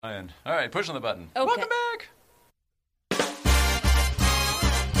All right, push on the button. Okay. Welcome back.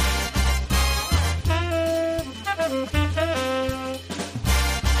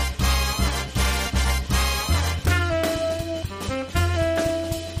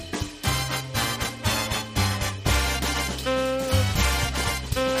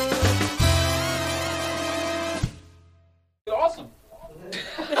 Awesome.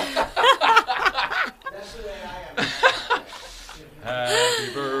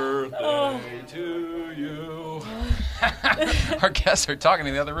 Happy birthday to you. Our guests are talking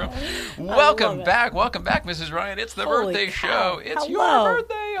in the other room. Welcome back, Mrs. Ryan. It's the Holy birthday cow. show. It's Hello. your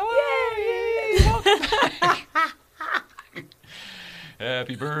birthday. Yay! Welcome back.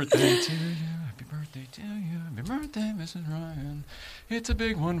 Happy birthday to you. Happy birthday to you. Happy birthday, Mrs. Ryan. It's a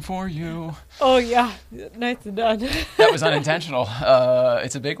big one for you. Oh, yeah. Nice and done. That was unintentional.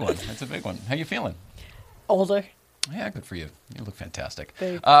 It's a big one. It's a big one. How you feeling? Older. Yeah, good for you. You look fantastic.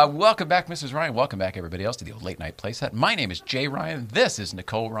 Thank Welcome back, Mrs. Ryan. Welcome back, everybody else, to the old late night playset. My name is Jay Ryan. This is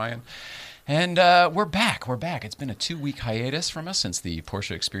Nicole Ryan. And we're back. We're back. It's been a 2-week hiatus from us since the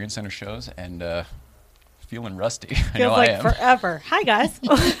Porsche Experience Center shows, and feeling rusty. I know Feels like I am. forever. Hi, guys.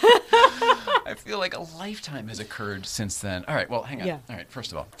 I feel like a lifetime has occurred since then. All right, well, hang on. Yeah. All right,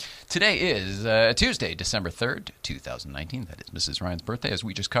 first of all, today is Tuesday, December 3rd, 2019. That is Mrs. Ryan's birthday, as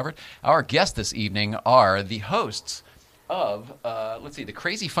we just covered. Our guests this evening are the hosts of, the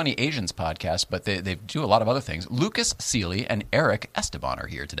Crazy Funny Asians podcast, but they do a lot of other things. Lucas Seeley and Eric Esteban are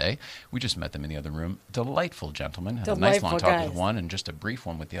here today. We just met them in the other room. Delightful gentlemen. Had a nice long Delightful talk guys. with one and just a brief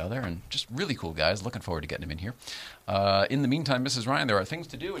one with the other, and just really cool guys. Looking forward to getting them in here. In the meantime, Mrs. Ryan, there are things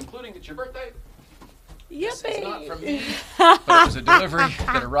to do, including it's your birthday. This is not from me, but it was a delivery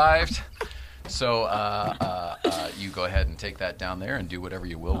that arrived. So you go ahead and take that down there and do whatever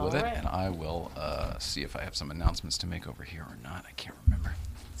you will with it. right. And I will see if I have some announcements to make over here or not. I can't remember.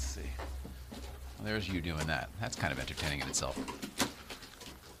 Let's see. Well, there's you doing that. That's kind of entertaining in itself.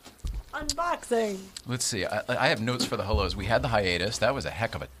 Unboxing. Let's see. I have notes for the hellos. We had the hiatus. That was a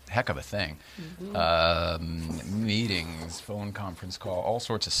heck of a thing. Meetings, phone conference call, all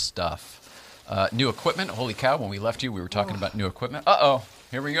sorts of stuff. New equipment. Holy cow! When we left you, we were talking about new equipment. Uh-oh.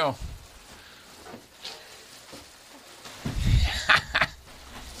 Here we go.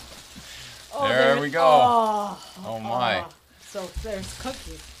 There we go. Oh my. So there's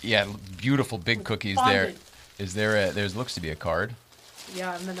cookies. Yeah, beautiful big cookies there. Fondant. Is there there looks to be a card.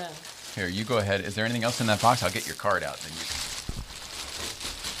 Yeah, I'm gonna. Here, you go ahead. Is there anything else in that box? I'll get your card out. Then you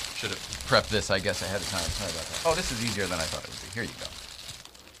should have prepped this, I guess, ahead of time. Sorry about that. Oh, this is easier than I thought it would be. Here you go.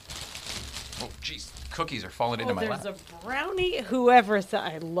 Oh, jeez. Cookies are falling into my lap. There's a brownie. Whoever said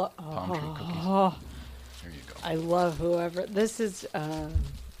I love. Palm tree cookies. Oh, There you go. I love whoever. This is.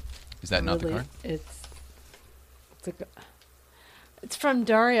 Is that not the really- card? It's from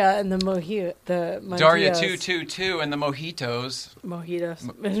Daria and the Mojito. The Mojitos. Daria 222 and the Mojitos. Mojitos.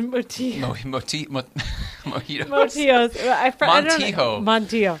 Mojitos. Mojitos. I don't know. Montijo.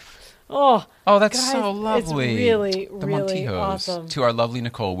 Montijo. Oh. Oh, that's guys, so lovely. It's really, the really Montijos. awesome. To our lovely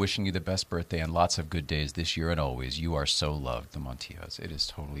Nicole, wishing you the best birthday and lots of good days this year and always. You are so loved, the Montijos. It is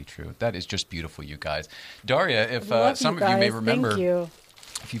totally true. That is just beautiful, you guys. Daria, if Love some you of you may guys. remember, Thank you.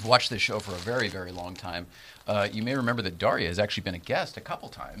 if you've watched this show for a very, very long time, you may remember that Daria has actually been a guest a couple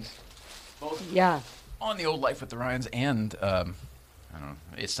times. Both Yeah. on the old Life with the Ryans and, I don't know,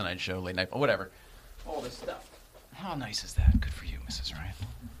 It's Tonight Show, Late Night, whatever. All this stuff. How nice is that? Good for you, Mrs. Ryan.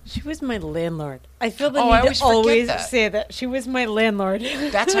 She was my landlord. I feel the Oh, I need to always forget always that. say that. She was my landlord.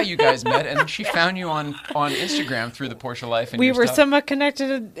 That's how you guys met, and she found you on Instagram through the Porsche Life. And We your were stuff. somewhat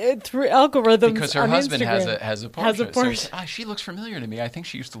connected through algorithms. Because her on husband Instagram. has a Porsche. Has a Porsche. So, she looks familiar to me. I think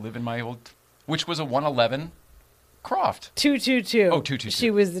she used to live in my old, which was a 111 Croft. 222. Oh, 222.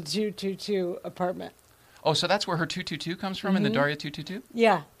 She was the 222 apartment. Oh, so that's where her 222 comes from, in the Daria 222?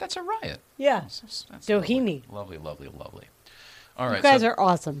 Yeah. That's a riot. Yeah. That's Doheny. Lovely, lovely, lovely. All right. You guys are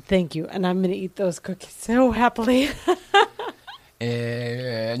awesome. Thank you. And I'm going to eat those cookies so happily.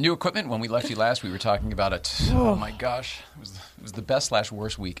 New equipment. When we left you last, we were talking about it. Oh my gosh, it was the best /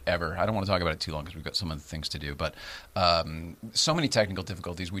 worst week ever. I don't want to talk about it too long because we've got some other things to do. But so many technical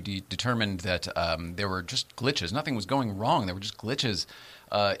difficulties. We determined that there were just glitches. Nothing was going wrong. There were just glitches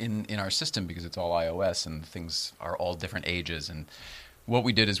in our system because it's all iOS and things are all different ages. And what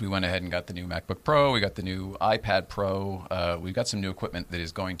we did is we went ahead and got the new MacBook Pro. We got the new iPad Pro. We've got some new equipment that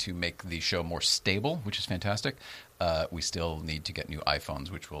is going to make the show more stable, which is fantastic. we still need to get new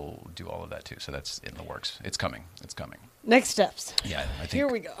iPhones, which will do all of that too. So that's in the works. It's coming. It's coming. Next steps. Yeah, I think Here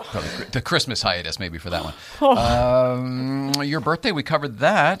we go. Probably the Christmas hiatus maybe for that one. Your birthday, we covered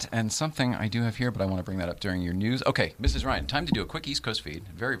that, and something I do have here, but I want to bring that up during your news. Okay, Mrs. Ryan, time to do a quick East Coast feed.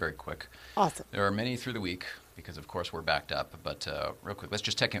 Very, very quick. Awesome. There are many through the week because, of course, we're backed up. But real quick, let's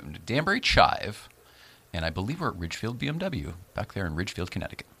just check in. Danbury Chive, and I believe we're at Ridgefield BMW back there in Ridgefield,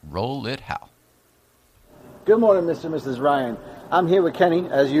 Connecticut. Roll it, Hal. Good morning, Mr. and Mrs. Ryan. I'm here with Kenny,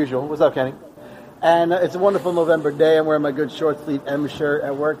 as usual. What's up, Kenny? And it's a wonderful November day. I'm wearing my good short sleeve M shirt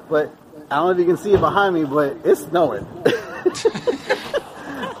at work, but I don't know if you can see it behind me, but it's snowing.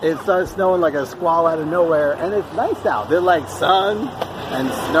 It started snowing like a squall out of nowhere, and it's nice out. They're like sun and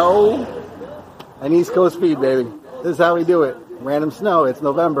snow and East Coast feed, baby. This is how we do it. Random snow. It's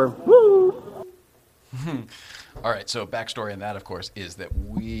November. Woo! All right, so backstory on that, of course, is that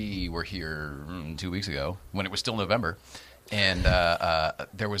we were here 2 weeks ago when it was still November, and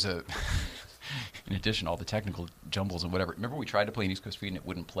there was a... In addition, all the technical jumbles and whatever. Remember we tried to play an East Coast feed and it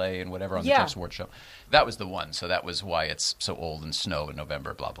wouldn't play and whatever on the Jeff Swartz show? That was the one. So that was why it's so old and snow in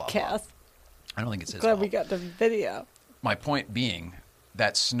November, blah, blah, blah. Cass. I don't think it's his Glad fault. we got the video. My point being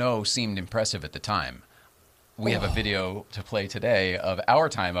that snow seemed impressive at the time. We have a video to play today of our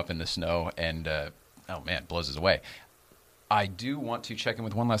time up in the snow, and, oh, man, it blows us away. I do want to check in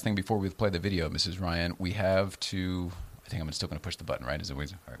with one last thing before we play the video, Mrs. Ryan. We have to... I think I'm still going to push the button, right? All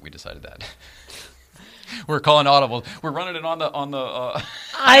right, we decided that. We're calling audible. We're running it on the.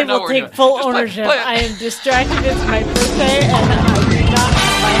 I will take full ownership. Play I am distracted. It's my birthday, and I do not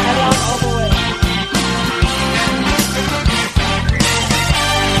have my head on all the way.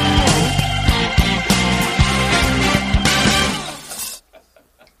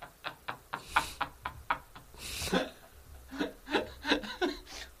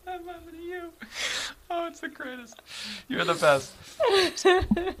 I'm laughing at you. Oh, it's the greatest. You're the best.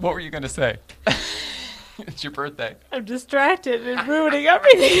 What were you going to say? It's your birthday. I'm distracted and ruining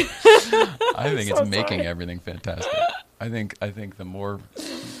everything. I think it's making everything fantastic. I think the more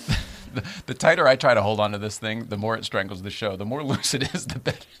the tighter I try to hold on to this thing, the more it strangles the show. The more loose it is, the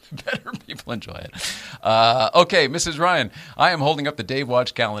better people enjoy it. Okay, Mrs. Ryan, I am holding up the Dave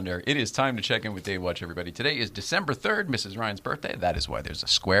Watch calendar. It is time to check in with Dave Watch, everybody. Today is December 3rd, Mrs. Ryan's birthday. That is why there's a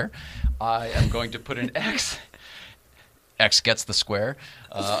square. I am going to put an X. X gets the square.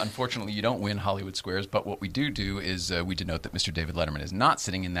 Unfortunately, you don't win Hollywood squares, but what we do is we denote that Mr. David Letterman is not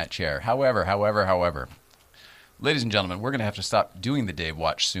sitting in that chair. However, ladies and gentlemen, we're going to have to stop doing the Dave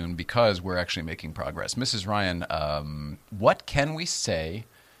Watch soon because we're actually making progress. Mrs. Ryan, what can we say?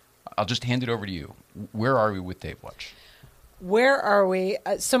 I'll just hand it over to you. Where are we with Dave Watch? Where are we?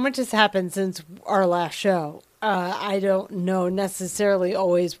 So much has happened since our last show. I don't know necessarily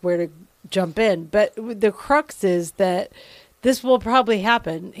always where to jump in, but the crux is that this will probably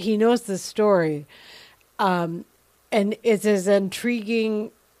happen. He knows the story, and it's as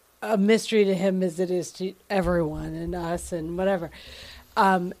intriguing a mystery to him as it is to everyone and us and whatever.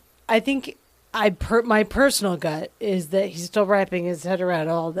 I think my personal gut is that he's still wrapping his head around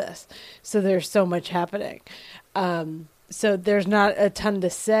all this. So there's so much happening. So there's not a ton to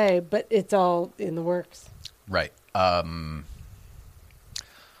say, but it's all in the works. Right.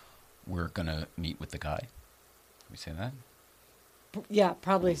 We're going to meet with the guy. Can we say that? Yeah,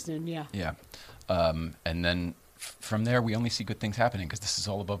 probably soon, yeah. Yeah. And then from there, we only see good things happening because this is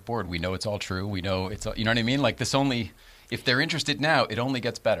all above board. We know it's all true. We know it's all, you know what I mean? Like this only, if they're interested now, it only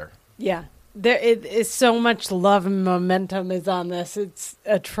gets better. Yeah. There is so much love and momentum is on this. It's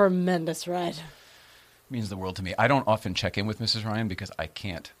a tremendous ride. Means the world to me. I don't often check in with Mrs. Ryan because I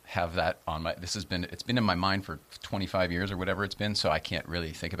can't have that on my, it's been in my mind for 25 years or whatever it's been, so I can't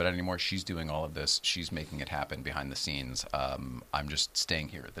really think about it anymore. She's doing all of this. She's making it happen behind the scenes. I'm just staying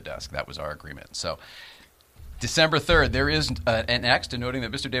here at the desk. That was our agreement. So December 3rd, there is an X denoting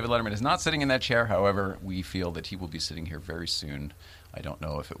that Mr. David Letterman is not sitting in that chair. However, we feel that he will be sitting here very soon. I don't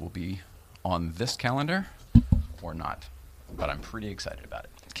know if it will be on this calendar or not, but I'm pretty excited about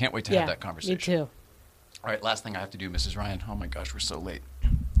it. Can't wait to have that conversation. Me too. All right, last thing I have to do, Mrs. Ryan. Oh, my gosh, we're so late.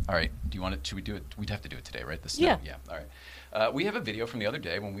 All right, do you want it? Should we do it? We'd have to do it today, right? Yeah. Yeah, all right. We have a video from the other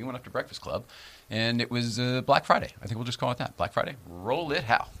day when we went up to Breakfast Club, and it was Black Friday. I think we'll just call it that. Black Friday. Roll it,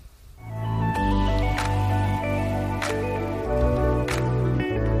 Hal.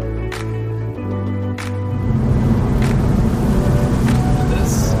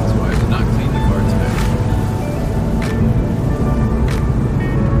 This is why I did not clean the car today.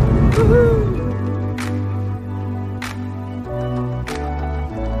 Woohoo!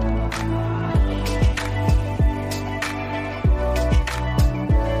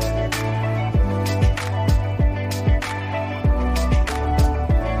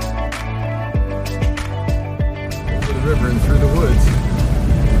 river and through the woods.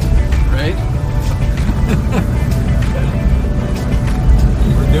 Right?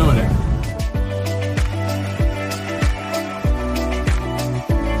 We're doing it.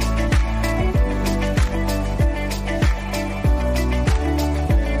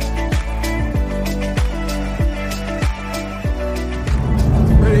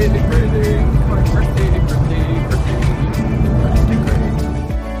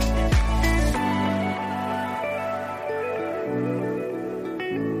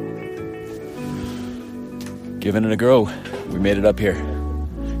 Giving it a go. We made it up here.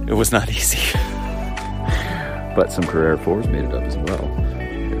 It was not easy. But some Carrera 4s made it up as well.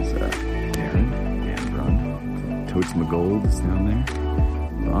 There's Aaron and Ron. Totes McGold is down there.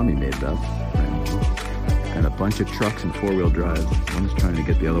 Rami made it up. And a bunch of trucks and four-wheel drives. One's trying to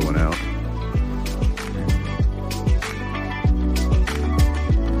get the other one out.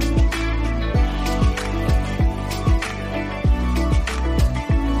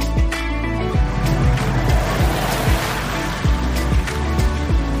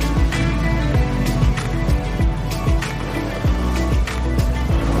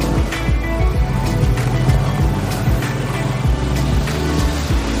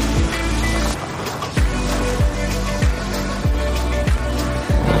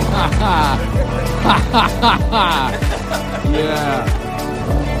 Yeah.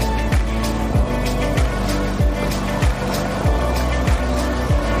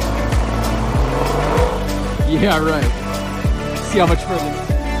 Yeah, right. See how much further.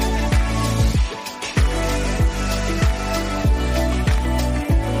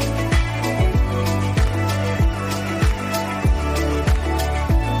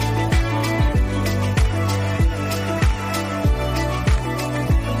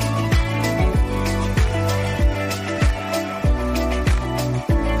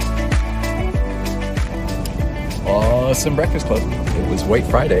 Awesome Breakfast Club. It was White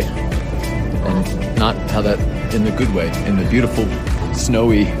Friday, and not how that in the good way, in the beautiful,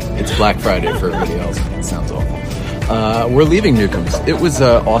 snowy, it's Black Friday for everybody else. It sounds awful. We're leaving Newcomb's. It was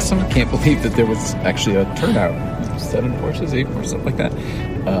awesome. Can't believe that there was actually a turnout. 7 Porsches, 8 or something like that.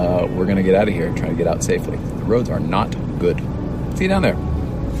 We're going to get out of here and try to get out safely. The roads are not good. See you down there.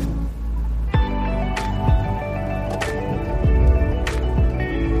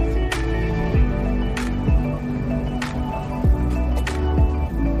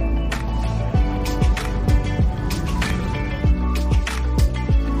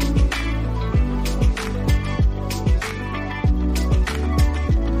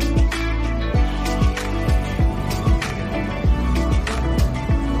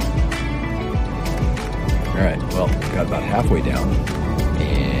 About halfway down,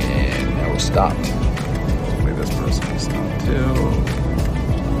 and now we're stopped. Hopefully this person is stopped too.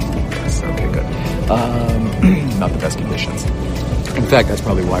 Yes, okay, good. Not the best conditions. In fact, that's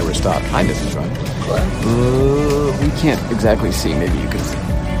probably why we're stopped. Hi, Mrs. Ryan. We can't exactly see. Maybe you can see.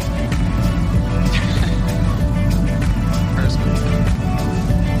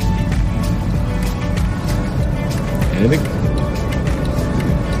 Anything?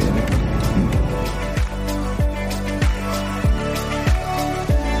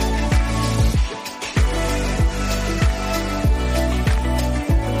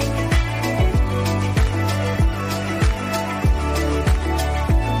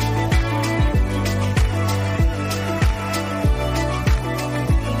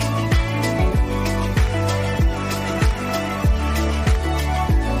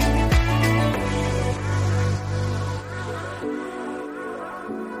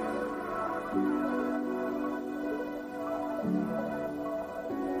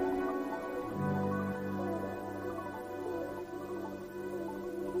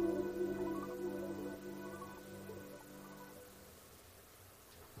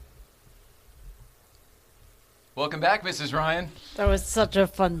 Welcome back, Mrs. Ryan. That was such a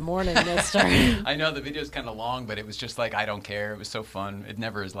fun morning, mister. I know the video's kind of long, but it was just like, I don't care. It was so fun. It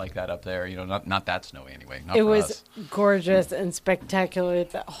never is like that up there. You know, not that snowy anyway. Not it for was us. Gorgeous and spectacular,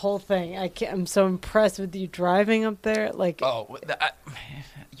 that whole thing. I'm so impressed with you driving up there. Like, oh,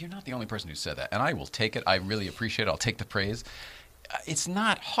 you're not the only person who said that, and I will take it. I really appreciate it. I'll take the praise. It's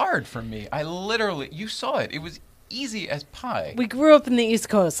not hard for me. You saw it. It was easy as pie. We grew up in the East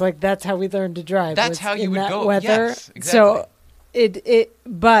Coast. Like, that's how we learned to drive. That's how you would go. Weather. Yes, exactly. So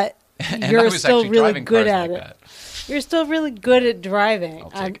but you're still really good at it. That. You're still really good at driving.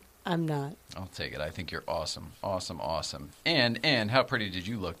 I'm not. I'll take it. I think you're awesome. Awesome, awesome. And how pretty did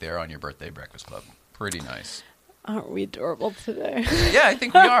you look there on your birthday breakfast club? Pretty nice. Aren't we adorable today? Yeah, I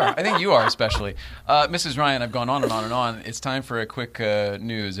think we are. I think you are especially. Mrs. Ryan, I've gone on and on and on. It's time for a quick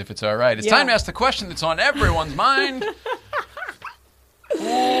news, if it's all right. It's time to ask the question that's on everyone's mind.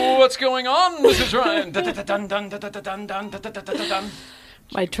 What's going on, Mrs. Ryan?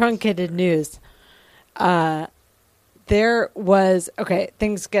 My truncated news. There was,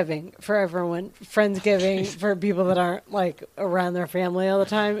 Thanksgiving for everyone. Friendsgiving for people that aren't like around their family all the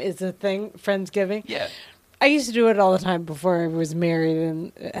time is a thing. Friendsgiving. Yeah. I used to do it all the time before I was married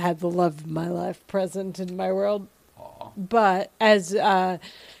and had the love of my life present in my world. Aww. But as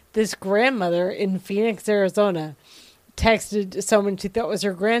this grandmother in Phoenix, Arizona, texted someone she thought was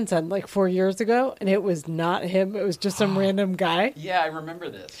her grandson like 4 years ago, and it was not him. It was just some random guy. Yeah, I remember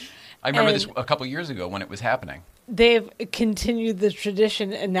this. I remember this a couple years ago when it was happening. They've continued the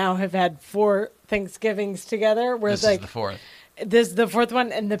tradition and now have had 4 Thanksgivings together. Where This it's is like the fourth. this is the 4th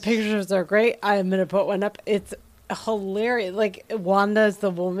one, and the pictures are great. I'm gonna put one up. It's hilarious. Like Wanda's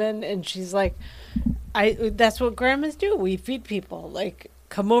the woman, and she's like, That's what grandmas do. We feed people. Like,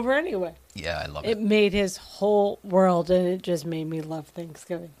 come over anyway. Yeah, I love It it. made his whole world, and it just made me love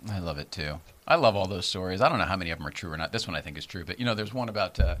Thanksgiving. I love it too. I love all those stories. I don't know how many of them are true or not. This one I think is true, but there's one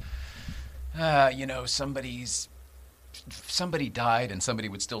about somebody died and somebody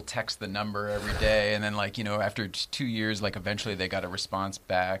would still text the number every day, and then after 2 years, eventually they got a response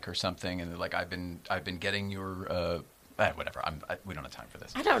back or something, and they're like, I've been getting your whatever. We don't have time for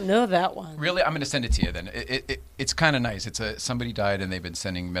this. I don't know that one. Really, I'm going to send it to you then. It's kind of nice. Somebody died and they've been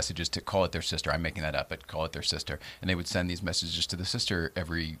sending messages to call it their sister. I'm making that up, but call it their sister, and they would send these messages to the sister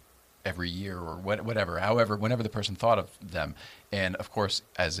every year or whatever, however, whenever the person thought of them. And of course,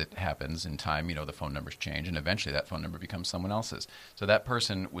 as it happens in time, the phone numbers change, and eventually that phone number becomes someone else's. So that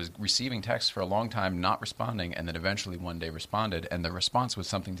person was receiving texts for a long time, not responding, and then eventually one day responded, and the response was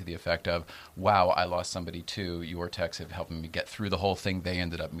something to the effect of, wow, I lost somebody too. Your texts have helped me get through the whole thing. They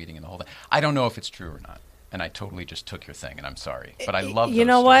ended up meeting in the whole thing. I don't know if it's true or not. And I totally just took your thing, and I'm sorry. But I love those You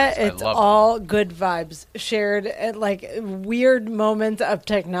know what? stories. It's all good vibes shared at weird moments of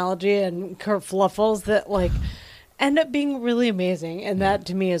technology and kerfluffles that end up being really amazing. And that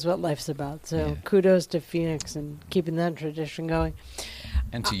to me is what life's about. So kudos to Phoenix and keeping that tradition going.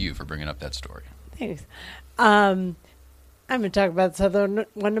 And to you for bringing up that story. Thanks. I'm going to talk about this other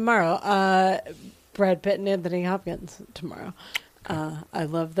one tomorrow. Brad Pitt and Anthony Hopkins tomorrow. I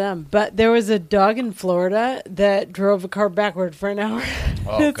love them. But there was a dog in Florida that drove a car backward for an hour.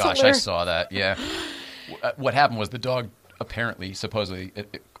 Oh, gosh, I saw that. Yeah. What happened was the dog apparently, supposedly,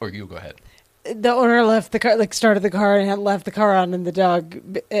 or you go ahead. The owner left the car, started the car and had left the car on, and the dog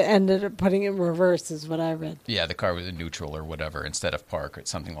ended up putting it in reverse, is what I read. Yeah, the car was in neutral or whatever instead of park or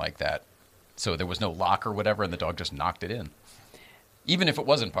something like that. So there was no lock or whatever, and the dog just knocked it in. Even if it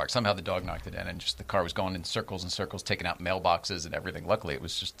wasn't parked, somehow the dog knocked it in, and just the car was going in circles and circles, taking out mailboxes and everything. Luckily, it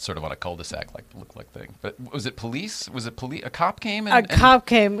was just sort of on a cul-de-sac, looked like thing. But was it police? Was it police? A cop came? Cop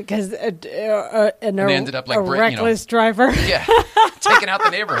came because and they ended up reckless driver. Yeah, taking out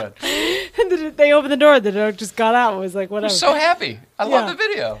the neighborhood. And they opened the door. The dog just got out and was like, whatever. I'm so happy. I love the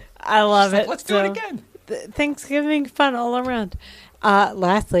video. I love it. Let's do it again. Thanksgiving fun all around.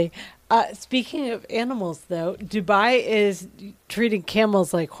 Lastly, speaking of animals, though, Dubai is treating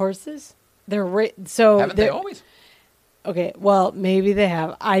camels like horses. Haven't they always? Okay, well, maybe they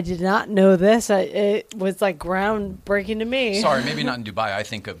have. I did not know this. It was groundbreaking to me. Sorry, maybe not in Dubai. I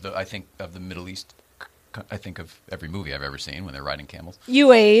think of the Middle East. I think of every movie I've ever seen when they're riding camels.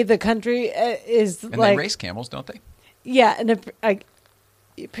 UAE, the country, is and they race camels, don't they? Yeah, and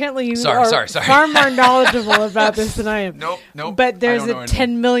apparently you are far more knowledgeable about this than I am. Nope. But there's a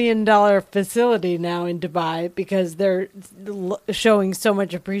 $10 million facility now in Dubai because they're showing so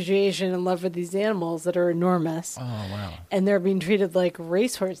much appreciation and love for these animals that are enormous. Oh, wow. And they're being treated like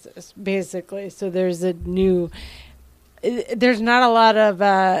racehorses, basically. So there's not a lot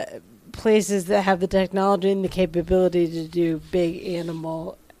of places that have the technology and the capability to do big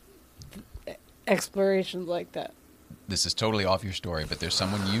animal explorations like that. This is totally off your story, but there's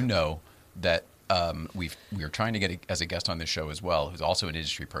someone that we are trying to get as a guest on this show as well, who's also an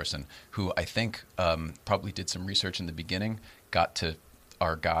industry person, who I think probably did some research in the beginning, got to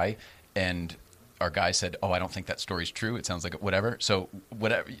our guy, and our guy said, "Oh, I don't think that story's true. It sounds like whatever." So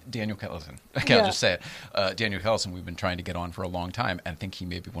whatever, Daniel Kellison. Okay, I'll just say it. Daniel Kellison, we've been trying to get on for a long time, and I think he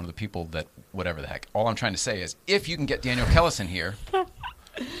may be one of the people that whatever the heck. All I'm trying to say is, if you can get Daniel Kellison here, so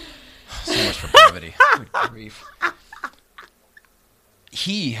much for brevity. Good grief.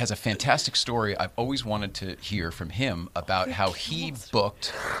 He has a fantastic story. I've always wanted to hear from him about how he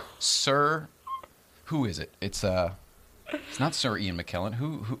booked Sir. Who is it? It's It's not Sir Ian McKellen.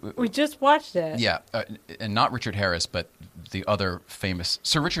 Who We just watched it. yeah, and not Richard Harris, but the other famous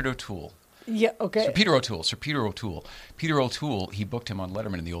Sir Richard O'Toole. Yeah. Okay. Sir Peter O'Toole. Peter O'Toole, he booked him on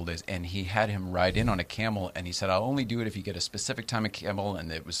Letterman in the old days, and he had him ride in on a camel, and he said, "I'll only do it if you get a specific time of camel,"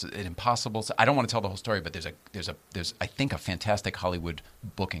 and it was impossible. So I don't want to tell the whole story, but there's I think a fantastic Hollywood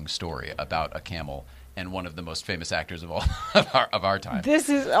booking story about a camel and one of the most famous actors of all of our time. This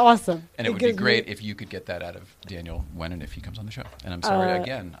is awesome. And it would be great if you could get that out of Daniel Wennon if he comes on the show. And I'm sorry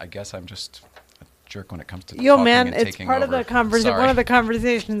again. I guess I'm just a jerk when it comes to talking man, and it's taking part over. of the conversation. Sorry. One of the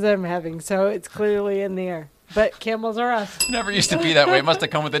conversations I'm having, so it's clearly in the air. But camels are us. Never used to be that way. It must have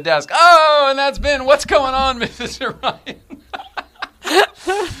come with the desk. Oh, and that's been what's going on, Mrs. Ryan.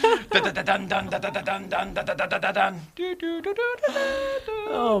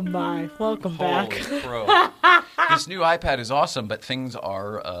 Oh my! Welcome back. Holy crow. This new iPad is awesome, but things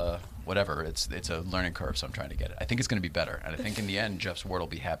are whatever. It's a learning curve, so I'm trying to get it. I think it's going to be better, and I think in the end, Jeff Swart will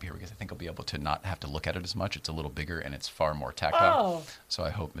be happier because I think he'll be able to not have to look at it as much. It's a little bigger and it's far more tactile. Oh. So I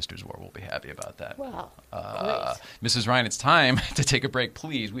hope Mr. Swart will be happy about that. Wow. Mrs. Ryan, it's time to take a break,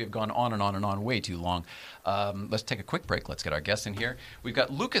 please. We have gone on and on and on way too long. Let's take a quick break. Let's get our guests in here. We've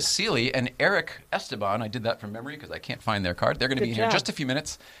got Lucas Seeley and Eric Esteban. I did that from memory because I can't find their card. They're going to be here in job. just a few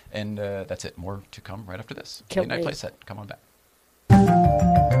minutes, and that's it. More to come right after this. Can't Late Night wait. Playset. Come on back.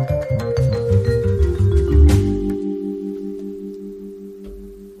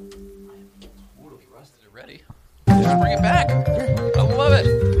 Totally rusted already. Just bring it back. I love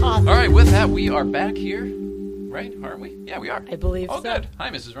it. Awesome. All right, with that, we are back here. Right? Aren't we? Yeah, we are. I believe oh, so. good. Hi,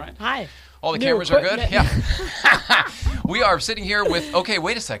 Mrs. Ryan. Hi. All the New cameras are good? equipment. Yeah. We are sitting here with, okay,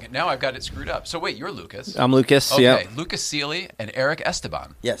 wait a second. Now I've got it screwed up. So wait, you're Lucas. I'm Lucas. Okay, Yeah. Lucas Seeley and Eric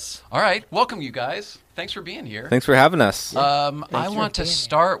Esteban. Yes. All right, welcome you guys. Thanks for being here. Thanks for having us. I for want to being here.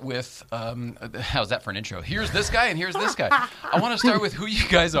 start with, how's that for an intro? Here's this guy and here's this guy. I want to start with who you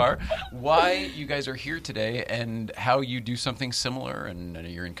guys are, why you guys are here today, and how you do something similar, and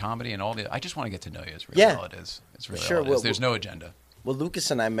you're in comedy and all the. I just want to get to know you. Is really Yeah. all it is. It's really Sure, all it is. well, There's no agenda. Well, Lucas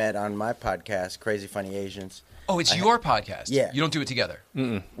and I met on my podcast, Crazy Funny Asians. Oh, it's your podcast. Yeah. You don't do it together.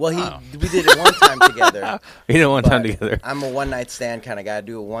 Well, we did it one time together. We did it one time but together. I'm a one night stand kind of guy. I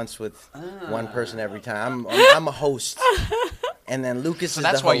do it once with one person every time. I'm a host, and then Lucas So is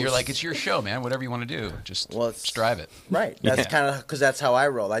that's the why host. you're like, it's your show, man. Whatever you want to do, just drive it. Right. That's Yeah. kind of because that's how I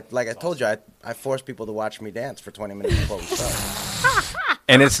roll. Like I told you, I force people to watch me dance for 20 minutes before we start.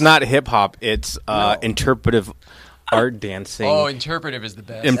 And it's not hip hop. It's interpretive art dancing. Oh, interpretive is the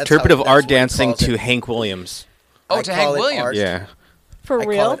best. interpretive that's art what he dancing calls to it. Hank Williams. Oh, I to call Hank it Williams. art. Yeah. For I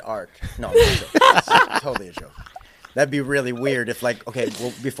real? call it art. No, it's a joke. It's totally a joke. That'd be really weird if, like, okay,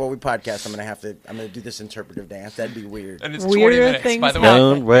 well, before we podcast, I'm gonna do this interpretive dance. That'd be weird. And it's Weirder 20 minutes, things by the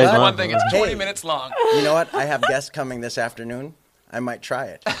happen. way. Don't One thing, it's 20 Hey. minutes long. You know what? I have guests coming this afternoon. I might try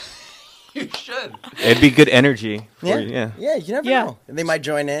it. You should. It'd be good energy. Yeah, Yeah. You never Yeah. know. They might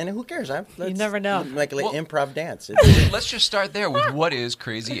join in. Who cares? Let's- never know. Like Well- improv dance. Let's just start there with what is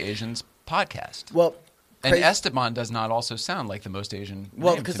Crazy Asians podcast. Well, And crazy- Esteban does not also sound like the most Asian.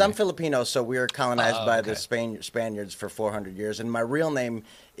 well, name because to I'm me. Filipino, so we were colonized by the okay. Spaniards for 400 years, and my real name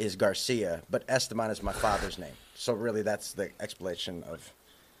is Garcia, but Esteban is my father's name. So really, that's the explanation of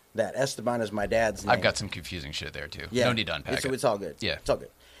that. Esteban is my dad's name. I've got some confusing shit there too. Yeah. No need to unpack it's, it. It's all good. Yeah. It's all good.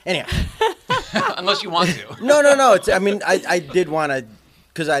 Anyhow. Unless you want to. No. It's, I mean, I did want to,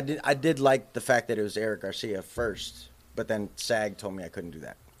 because I did like the fact that it was Eric Garcia first, but then SAG told me I couldn't do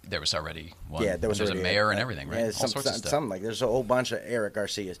that. There was already one. Yeah, there was There's already a mayor and everything, right? Yeah, All sorts of stuff. something like there's a whole bunch of Eric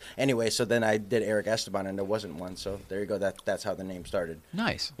Garcias. Anyway, so then I did Eric Esteban, and there wasn't one. So there you go. That's how the name started.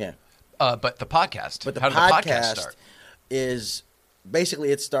 Nice. Yeah. But the podcast. But the how did the podcast start? is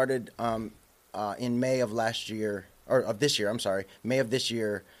basically it started in May of last year or of this year. I'm sorry, May of this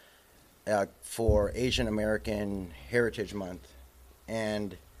year for Asian American Heritage Month,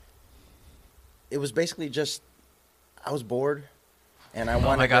 and it was basically just I was bored, and I wanted.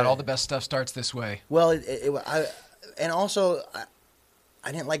 Oh my God! to, All the best stuff starts this way. Well, and also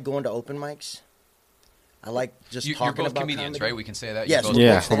I didn't like going to open mics. I like just You're talking both about comedians, comedy. right? We can say that. Yes, You're both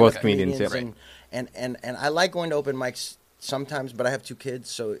Yeah, we're stand-up both comedians, yeah. And I like going to open mics sometimes, but I have two kids,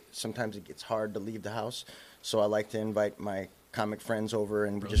 so sometimes it gets hard to leave the house. So I like to invite my comic friends over,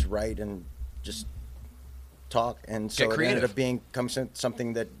 and we just write and just talk. And so Get it creative. ended up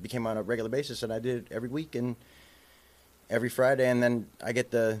something that became on a regular basis, and I did it every week and every Friday. And then I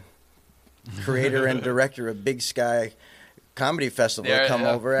get the creator and director of Big Sky Comedy Festival Yeah, to come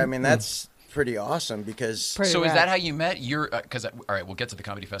yeah. over. I mean, that's pretty awesome because Pretty So is rad. that how you met? You're because all right, we'll get to the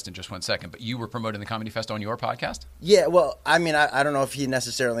Comedy Fest in just one second. But you were promoting the Comedy Fest on your podcast. yeah. Well, I mean, I don't know if he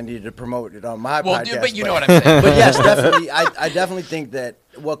necessarily needed to promote it on my Well, podcast, but you know what I'm saying. But yes, definitely. I definitely think that.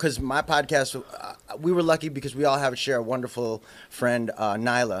 Well, because my podcast, we were lucky because we all share a wonderful friend,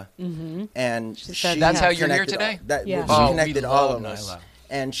 Nyla, and said she That's how you're here connected today? Yeah. She Oh, we connected all love of us, Nyla.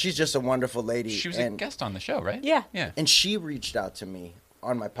 and she's just a wonderful lady. She was a and, guest on the show, right? Yeah. Yeah. and she reached out to me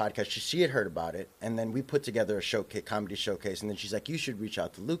on my podcast. She had heard about it, and then we put together a showcase, comedy showcase, and then she's like, "You should reach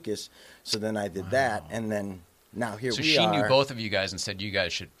out to Lucas." So then I did that, and then now here So we she are. knew both of you guys and said you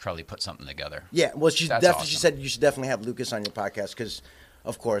guys should probably put something together. Yeah, well, she That's definitely she awesome. said you should definitely have Lucas on your podcast because,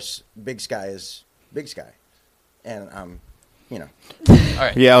 of course, Big Sky is Big Sky, and you know, All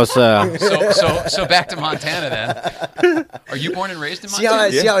right. Yeah, I was. So back to Montana then. Are you born and raised in see how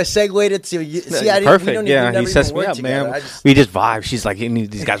Montana? I see how I segued it. See, I didn't, Perfect. We don't Yeah, even, he sets me up, together. man. I just, We just vibe. She's like,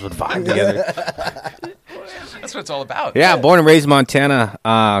 these guys would vibe together. That's what it's all about. Yeah, born and raised in Montana,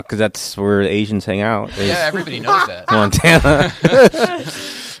 because that's where Asians hang out. is Yeah, everybody knows that. Montana,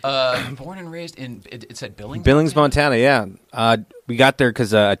 Born and raised in it said Billings. Billings, Montana. Yeah, we got there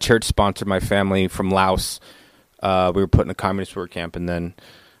because a church sponsored my family from Laos. We were put in a communist work camp, and then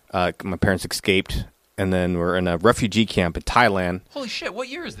my parents escaped, and then we're in a refugee camp in Thailand. Holy shit! What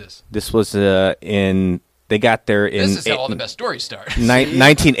year is this? This was in. They got there in This is how all the best stories start.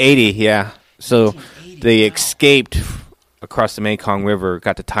 1980. Yeah, so they escaped across the Mekong River,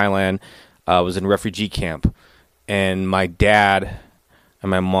 got to Thailand, was in a refugee camp, and my dad and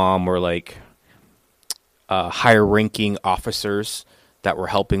my mom were like higher-ranking officers that were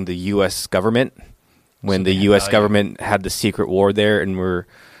helping the U.S. government when the U.S. government had the secret war there, and were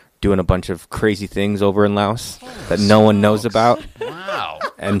doing a bunch of crazy things over in Laos that no one knows about. Wow.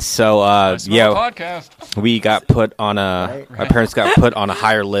 And so, Yeah. yeah, Podcast. we got put on my parents got put on a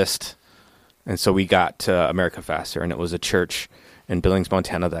higher list, and so we got to America faster, and it was a church in Billings,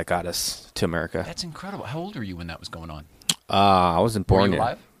 Montana that got us to America. That's incredible. How old were you when that was going on? I wasn't Were born you yet.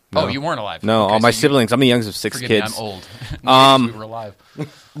 alive? No. Oh, you weren't alive. No, Okay, all my so you- siblings. I'm the youngest of 6 Forgive me, kids. I'm old. In the 80s, we were alive.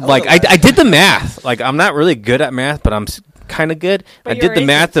 Like I did the math. Like I'm not really good at math, but I'm kind of good. But I you're did the Asian.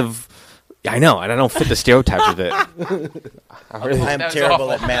 math of. I know, and I don't fit the stereotype of it. I am That's terrible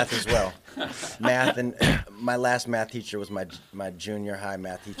awful. at math as well. Math, and my last math teacher was my junior high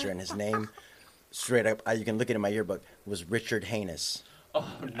math teacher, and his name, straight up, you can look it in my yearbook, was Richard Haynes. Oh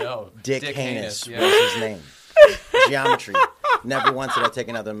no, Dick Haynes yeah. was his name. Geometry. Never once did I take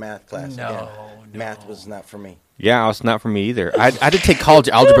another math class No, again. no. Math was not for me. Yeah, it's not for me either. I had to take college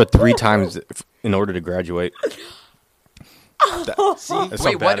algebra 3 times in order to graduate. That's so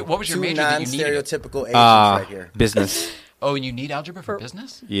Wait, bad. what was your Two major that you needed? non-stereotypical Asians right here. Business. Oh, and you need algebra for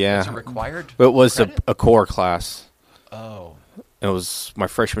business? Yeah. It's a required. It was credit? a core class. Oh, It was my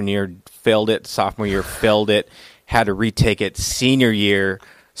freshman year, failed it. Sophomore year, failed it. Had to retake it. Senior year,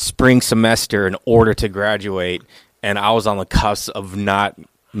 spring semester, in order to graduate. And I was on the cusp of not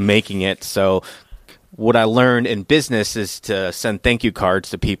making it. So what I learned in business is to send thank you cards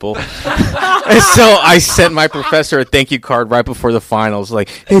to people. And so I sent my professor a thank you card right before the finals. Like,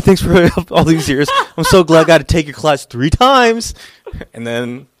 hey, thanks for all these years. I'm so glad I got to take your class 3 times. And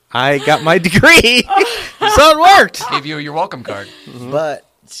then I got my degree. So it worked. gave you your welcome card. But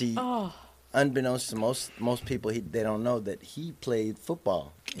see, unbeknownst to most people, they don't know that he played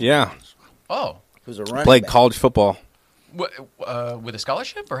football. Yeah. Oh, He was a running Played back. college football. with a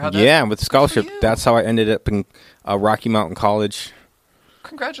scholarship or how? Yeah, with scholarship. you. That's how I ended up in Rocky Mountain College.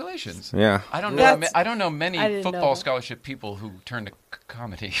 Congratulations. Yeah. I don't know. That's- I don't know many I didn't know football that. scholarship people who turn to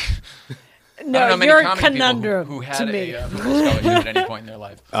comedy. I No, don't know many you're a comedy people conundrum who to had me. a football scholarship at any point in their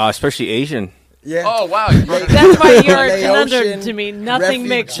life. Especially Asian. Yeah. Oh wow! You brought it up. That's why you're a Laotian conundrum to me. Nothing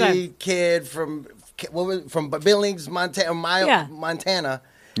makes sense. refugee kid from Billings, Montana, Yeah. Montana.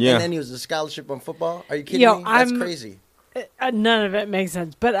 Yeah. And then he was a scholarship on football. Are you kidding Yo, me? That's I'm- crazy. None of it makes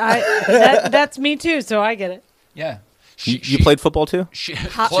sense, but that's me too, so I get it. Yeah. You played football too?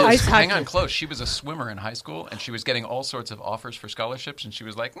 Close. ice Hang hockey. on, close. She was a swimmer in high school, and she was getting all sorts of offers for scholarships, and she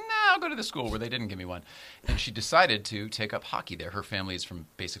was like, "Nah, I'll go to the school where they didn't give me one." And she decided to take up hockey there. Her family is from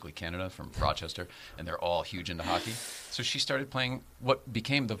basically Canada, from Rochester, and they're all huge into hockey. So she started playing what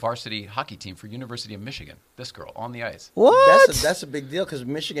became the varsity hockey team for University of Michigan. This girl on the ice. What? That's a big deal because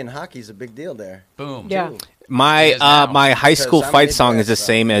Michigan hockey is a big deal there. Boom. Yeah. too. My It is now. my high school Because I'm fight into song that is the stuff.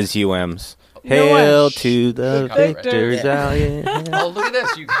 same as UM's. No Hail way. to the Copyright. victors, Yeah. valiant. Oh, look at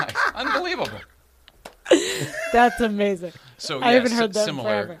this, you guys! Unbelievable. That's amazing. So I yeah, haven't heard that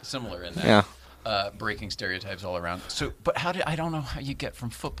similar, forever. similar in that. Yeah. Breaking stereotypes all around. So, but I don't know how you get from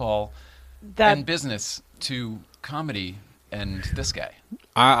football That and business to comedy and this guy?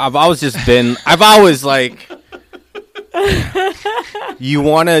 I've always just been. I've always like. You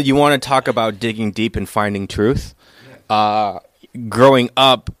wanna talk about digging deep and finding truth. Growing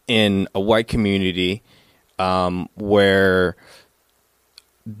up in a white community, where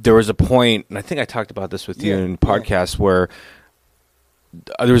there was a point, and I think I talked about this with you in podcasts, where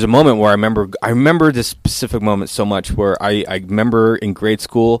there was a moment where I remember this specific moment so much, where I remember in grade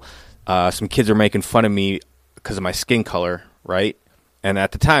school, some kids were making fun of me because of my skin color, right? And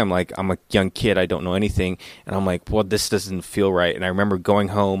at the time, like, I'm a young kid, I don't know anything, and I'm like, well, this doesn't feel right. And I remember going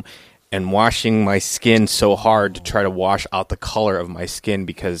home and washing my skin so hard to try to wash out the color of my skin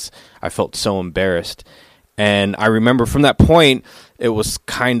because I felt so embarrassed. And I remember from that point, it was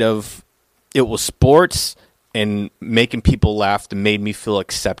sports and making people laugh that made me feel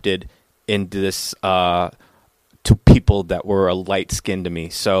accepted into this, to people that were a light skin to me.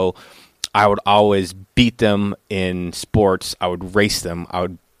 So I would always beat them in sports. I would race them.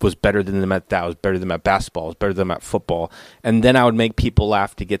 Was better than them at that. I was better than them at basketball. I was better than them at football. And then I would make people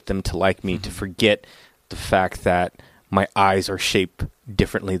laugh to get them to like me, to forget the fact that my eyes are shaped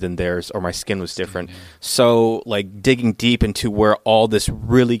differently than theirs, or my skin was different. So, like, digging deep into where all this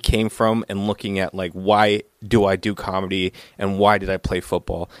really came from and looking at, like, why do I do comedy and why did I play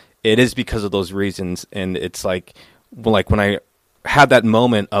football? It is because of those reasons. And it's like when I had that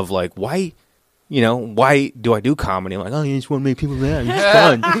moment of, like, why do I do comedy? I'm like, oh, you just want to make people mad. It's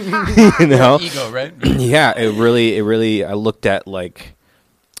fun. You know? Ego, right? Yeah, it really, I looked at, like,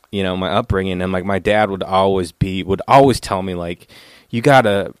 you know, my upbringing, and, like, my dad would always tell me, like, you got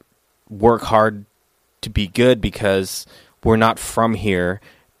to work hard to be good because we're not from here,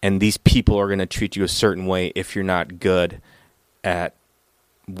 and these people are going to treat you a certain way if you're not good at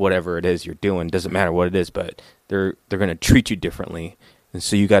whatever it is you're doing. Doesn't matter what it is, but they're going to treat you differently. And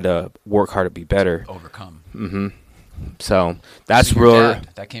so you got to work hard to be better. Overcome. Mm-hmm. So that's So your real. dad,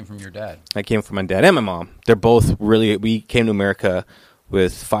 that came from your dad. That came from my dad and my mom. They're both really. We came to America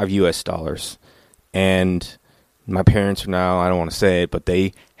with $5 US, and my parents are now, I don't want to say it, but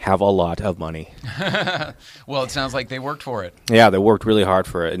they have a lot of money. Well, it sounds like they worked for it. Yeah, they worked really hard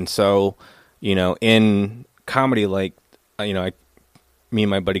for it. And so, you know, in comedy, like, you know, me and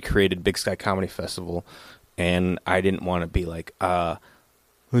my buddy created Big Sky Comedy Festival, and I didn't want to be like,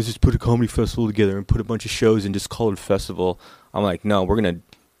 let's just put a comedy festival together and put a bunch of shows and just call it a festival. I'm like, no, we're going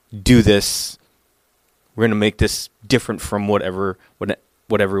to do this. We're going to make this different from what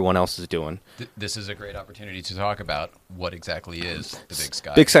everyone else is doing. This is a great opportunity to talk about what exactly is the Big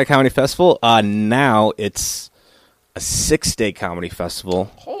Sky. Big Sky Comedy Festival. Now it's a 6-day comedy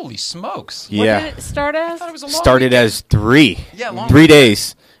festival. Holy smokes. Yeah. What did it start as? I thought it was a long Started weekend. as 3. Yeah, long 3 weekend.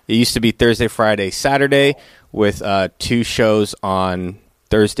 days. It used to be Thursday, Friday, Saturday, with 2 shows on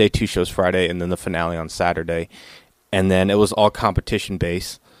Thursday, 2 shows Friday, and then the finale on Saturday. And then it was all competition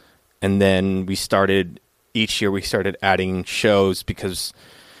based. And then each year we started adding shows because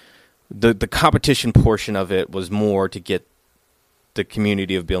the competition portion of it was more to get the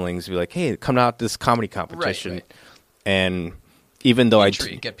community of Billings to be like, hey, come out to this comedy competition. Right. And even though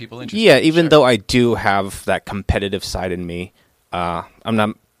get people interested. Yeah, even Sure. though I do have that competitive side in me, I'm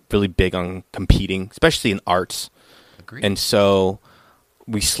not really big on competing, especially in arts. Agreed. And so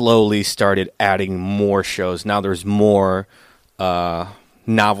we slowly started adding more shows. Now there's more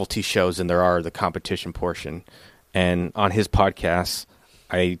novelty shows than there are the competition portion. And on his podcast,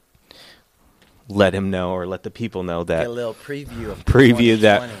 I let the people know that Get a little preview of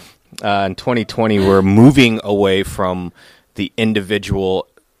that 2020. in 2020 we're moving away from the individual.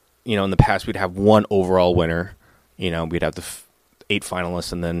 You know, in the past we'd have one overall winner. You know, we'd have the 8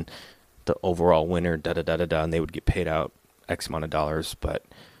 finalists and then the overall winner, and they would get paid out X amount of dollars. But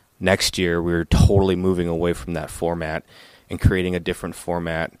next year we're totally moving away from that format and creating a different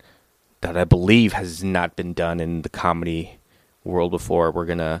format that I believe has not been done in the comedy world before.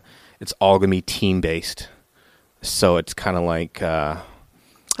 It's all gonna be team based, so it's kind of like, I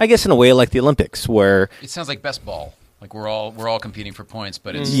guess in a way like the Olympics, where It sounds like best ball. Like we're all competing for points,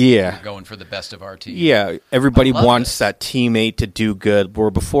 but it's Yeah. we're going for the best of our team. yeah, everybody I love wants this. that teammate to do good.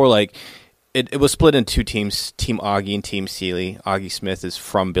 Where before, like it was split into 2 teams: Team Augie and Team Seeley. Augie Smith is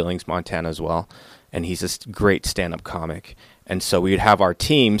from Billings, Montana, as well, and he's a great stand-up comic. And so we'd have our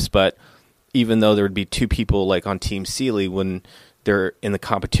teams, but even though there would be 2 people like on Team Seeley when they're in the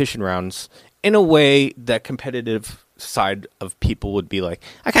competition rounds, in a way that competitive side of people would be like,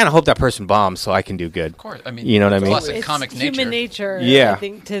 I kind of hope that person bombs so I can do good. Of course. I mean, You know what I mean? Classic It's comic human nature. Yeah. I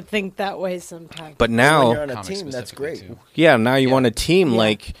think to think that way sometimes. But When now, you're on a Comics team, that's specifically, great. too. yeah, now you Yeah. want a team Yeah.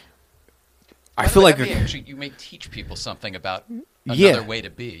 like. I By the feel way, like that may actually, you may teach people something about Yeah. another way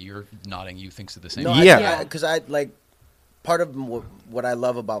to be. You're nodding. You think so the same. No, way. Yeah. because I like part of what I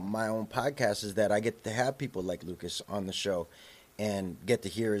love about my own podcast is that I get to have people like Lucas on the show and get to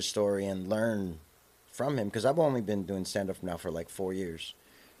hear his story and learn from him, because I've only been doing stand-up now for like 4 years,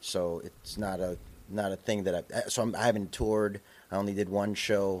 so it's not a thing that I haven't toured. I only did one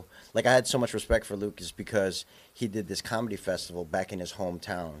show. Like, I had so much respect for Lucas because he did this comedy festival back in his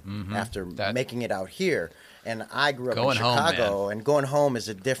hometown after making it out here. And I grew up in Chicago, and going home is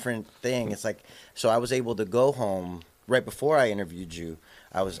a different thing. It's like, so I was able to go home right before I interviewed you.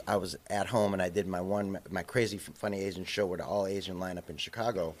 I was at home, and I did my Crazy Funny Asian show with the all Asian lineup in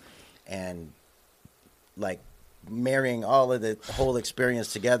Chicago, and like marrying all of the whole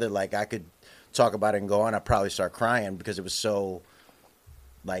experience together, like I could talk about it and go on. I'd probably start crying because it was so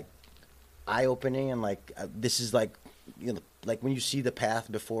like eye-opening, and like this is like, you know, like when you see the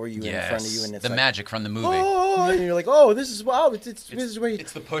path before you in front of you, and it's the like, magic from the movie. Oh, and you're like, oh, this is wow. This is where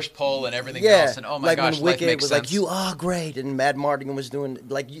it's the push pull and everything yeah, else, and oh my like gosh, when life Wicked makes was sense. like, you are great, and Mad Mardigan was doing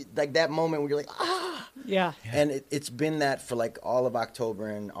like that moment where you're like, ah. Yeah. And it's been that for like all of October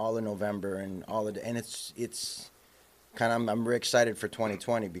and all of November and all of and it's kind of, I'm very excited for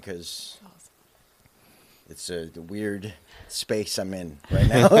 2020 because it's a weird space I'm in right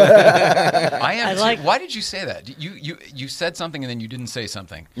now. I am. I like- Why did you say that? You said something and then you didn't say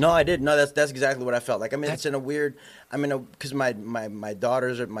something. No, I did. No, that's exactly what I felt like. I mean, it's in a weird. I mean, because my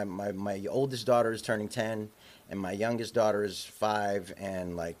daughters are my oldest daughter is turning 10, and my youngest daughter is 5,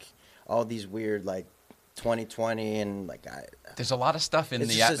 and like all these weird like 2020 and like There's a lot of stuff in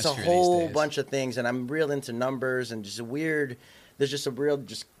it's the just, atmosphere it's a whole these days. bunch of things, and I'm real into numbers and just a weird. There's just a real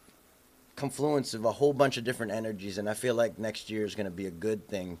just confluence of a whole bunch of different energies, and I feel like next year is going to be a good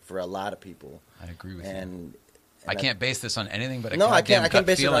thing for a lot of people. I agree with and you. I can't base this on anything but a no, I goddamn can't gut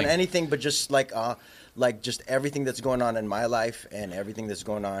base feeling. it on anything but just like just everything that's going on in my life and everything that's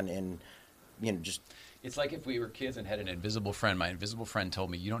going on in, you know, just. It's like if we were kids and had an invisible friend. My invisible friend told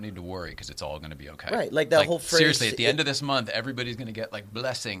me, you don't need to worry because it's all going to be okay. Right, like that whole phrase. Seriously, at the end of this month, everybody's going to get like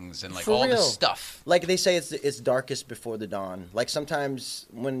blessings and like For all real. this stuff. Like they say, it's darkest before the dawn. Like sometimes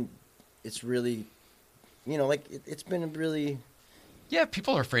when it's really, you know, like it's been really Yeah,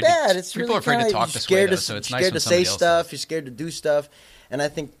 people are afraid. bad. To, It's people really are afraid to kinda- talk you're this way, scared though, to- so it's you're nice scared when to say somebody else stuff. does. You're scared to do stuff, and I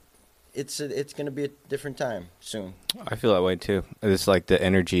think it's going to be a different time soon. I feel that way too. It's like the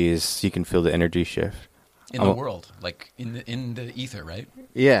energy is, you can feel the energy shift. in the world, like in the ether, right?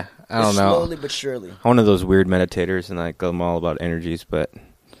 Yeah, I don't know. Slowly but surely. I'm one of those weird meditators, and like I'm all about energies, but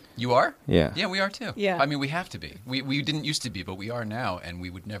You are? Yeah. Yeah, we are too. Yeah. I mean, we have to be. We didn't used to be, but we are now, and we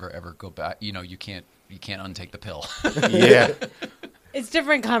would never ever go back. You know, you can't untake the pill. yeah, It's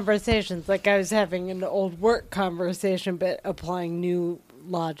different conversations. Like I was having an old work conversation, but applying new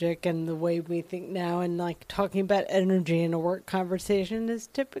logic and the way we think now, and like talking about energy in a work conversation is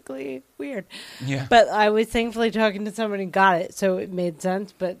typically weird. Yeah. But I was thankfully talking to somebody and got it, so it made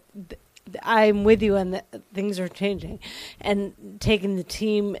sense. But I'm with you on that. Things are changing, and taking the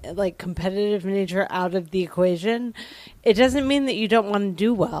team like competitive nature out of the equation, it doesn't mean that you don't want to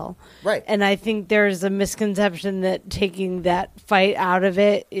do well. Right. And I think there's a misconception that taking that fight out of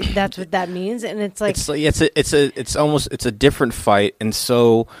it, that's what that means. And it's like, it's a different fight, and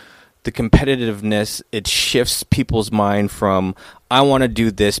so the competitiveness, it shifts people's mind from I want to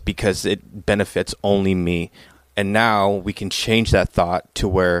do this because it benefits only me, and now we can change that thought to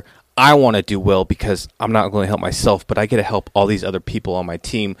where I want to do well because I'm not going to help myself, but I get to help all these other people on my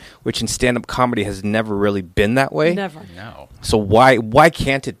team, which in stand-up comedy has never really been that way. never. No. So why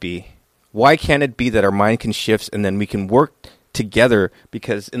can't it be? Why can't it be that our mind can shift and then we can work together?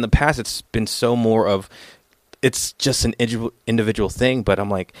 Because in the past it's been so more of it's just an individual thing, but I'm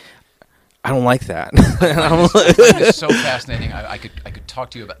like, I don't like that. It's so fascinating. I could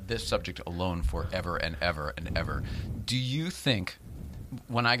talk to you about this subject alone forever and ever and ever. Do you think,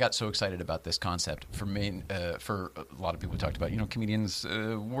 when I got so excited about this concept, for a lot of people talked about, comedians,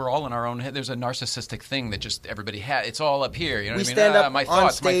 we're all in our own head. There's a narcissistic thing that just everybody has. It's all up here. You know We what I mean? stand up my on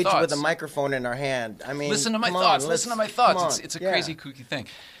thoughts, my stage thoughts. with a microphone in our hand. I mean, Listen to my come on, thoughts. let's- Listen to my come thoughts. on. It's a Yeah. crazy, kooky thing.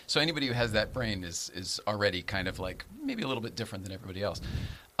 So anybody who has that brain is already kind of like maybe a little bit different than everybody else.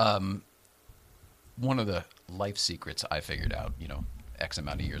 One of the life secrets I figured out, X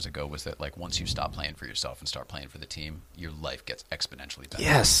amount of years ago, was that like once you stop playing for yourself and start playing for the team, your life gets exponentially better.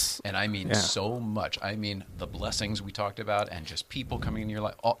 Yes. And I mean so much. I mean the blessings we talked about and just people coming in your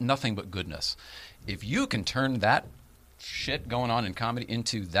life, nothing but goodness. If you can turn that shit going on in comedy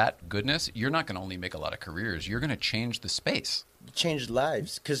into that goodness, you're not going to only make a lot of careers, you're going to change the space. Changed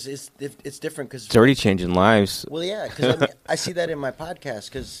lives because it's different because It's already changing lives. well, yeah, because I see that in my podcast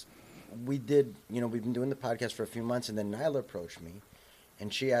because we've been doing the podcast for a few months, and then Nyla approached me,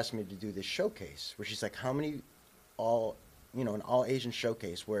 and she asked me to do this showcase where she's like, how many all an all Asian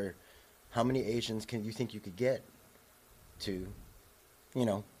showcase where how many Asians can you think you could get to,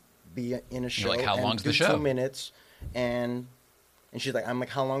 be in a show? You're like, how and long's do the show? 2 minutes, and she's like, I'm like,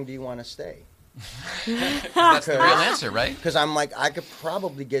 how long do you want to stay? That's the real answer, right? Because I'm like, I could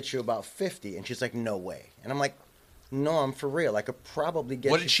probably get you about 50, and she's like, no way, and I'm like, no, I'm for real. I could probably get.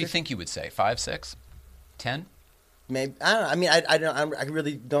 What you did she 50. think you would say? 5, 6, 10? Maybe I don't know. I mean, I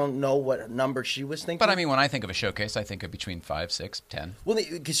really don't know what number she was thinking. But I mean, when I think of a showcase, I think of between 5, 6, 10. Well,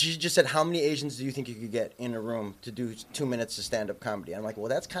 because she just said, how many Asians do you think you could get in a room to do 2 minutes of stand-up comedy? I'm like, well,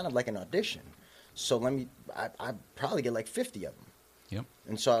 that's kind of like an audition. So I probably get like 50 of them. Yep.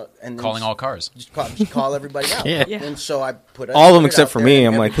 And so, and then Calling all cars. just call everybody out. Yeah. Yeah. And so I put All of them put it except out for there, me.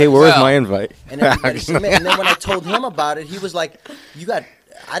 and I'm like, hey, everybody- where's Well- my invite? And everybody submit. And then when I told him about it, he was like, "You got."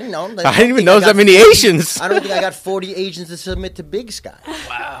 I didn't know. Like, I didn't even think know I that got many 40 Asians. I don't think I got 40 Asians to submit to Big Sky.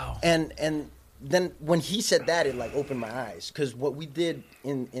 Wow. And then when he said that, it like opened my eyes, because what we did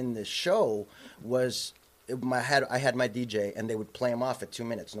in the show was I had my DJ, and they would play him off at 2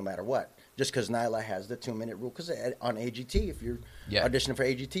 minutes no matter what. Just because Nyla has the 2 minute rule, because on AGT, if you're auditioning for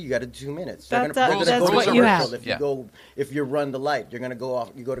AGT, you got to do 2 minutes. That's they're gonna that's go to what you commercial. have. If you run the light, you're gonna go off.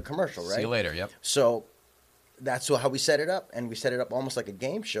 You go to commercial, right? See you later. Yep. So that's how we set it up, and we set it up almost like a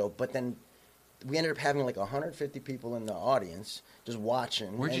game show. But then we ended up having like 150 people in the audience just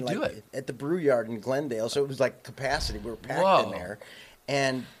watching. Where'd you and, do it? At the Brew Yard in Glendale. So it was like capacity. We were packed Whoa. in there,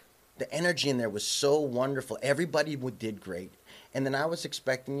 and the energy in there was so wonderful. Everybody did great. And then I was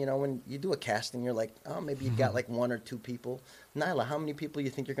expecting, when you do a casting, you're like, oh, maybe you got like 1 or 2 people. Nyla, how many people you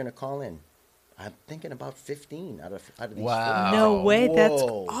think you're going to call in? I'm thinking about 15 out of these. Wow. 50. No way. That's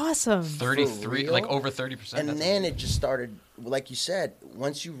Whoa. awesome. 33, real? like over 30%. And That's then it just started, like you said,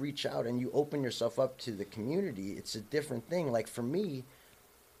 once you reach out and you open yourself up to the community, it's a different thing. Like for me,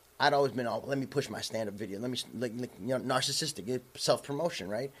 I'd always been, let me push my stand-up video. Let me, narcissistic, self-promotion,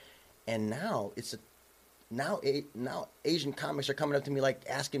 right? And now now Asian comics are coming up to me like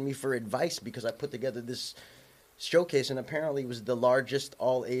asking me for advice because I put together this showcase, and apparently it was the largest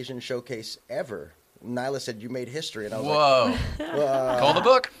all-Asian showcase ever. Nyla said, you made history. And I was Whoa. like, Call the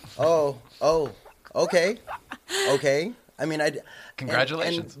book. oh, okay. I mean,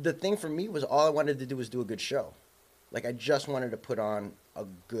 Congratulations. And the thing for me was all I wanted to do was do a good show. Like, I just wanted to put on a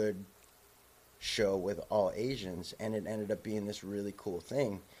good show with all Asians, and it ended up being this really cool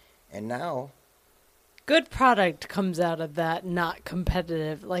thing. And now... Good product comes out of that, not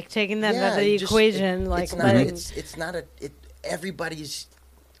competitive. Like taking that out of the it just- equation, it's not, it's not everybody's.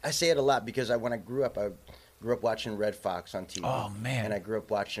 I say it a lot because when I grew up watching Red Fox on TV. Oh, man. And I grew up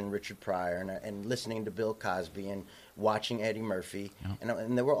watching Richard Pryor and listening to Bill Cosby and watching Eddie Murphy,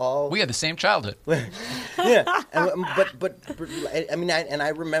 and they were all. We had the same childhood. Yeah, but I mean, I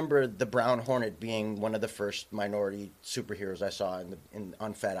remember the Brown Hornet being one of the first minority superheroes I saw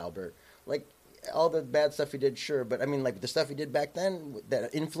on Fat Albert. Like. All the bad stuff he did, sure, but I mean, like the stuff he did back then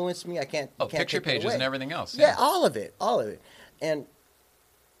that influenced me, I can't. Picture take it pages away. and everything else. Yeah, all of it, and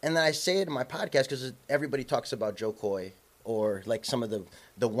then I say it in my podcast because everybody talks about Joe Coy or like some of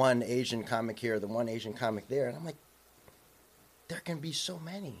the one Asian comic here, the one Asian comic there, and I'm like, there can be so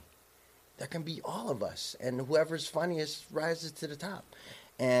many, there can be all of us, and whoever's funniest rises to the top,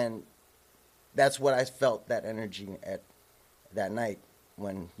 and that's what I felt that energy at that night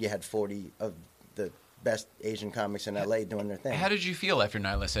when you had 40 of the best Asian comics in LA doing their thing. How did you feel after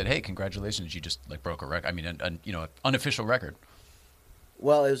Nyla said, "Hey, congratulations, you just like broke a record"? I mean, an unofficial record.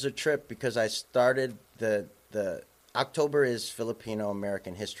 Well, it was a trip because I started the October is Filipino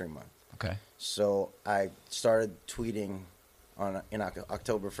American History Month. Okay. So I started tweeting in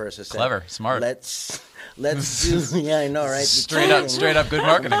October 1st. I said, Clever, smart. Let's do. Yeah, I know, right? Straight up, good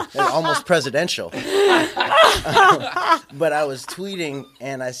marketing. Almost presidential. But I was tweeting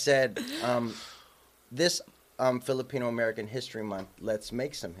and I said, this Filipino American History Month, let's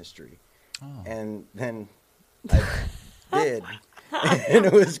make some history. Oh. And then I did. And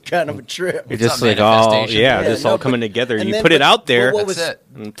it was kind of a trip. You're just not like all, manifestation. just all coming together. and You then- put it but- out there. but what That's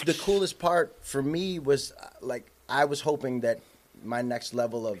was it. The coolest part for me was like I was hoping that my next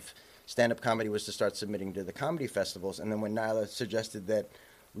level of stand-up comedy was to start submitting to the comedy festivals. And then when Nyla suggested that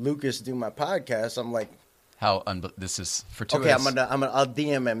Lucas do my podcast, I'm like, This is fortuitous. okay, I'll DM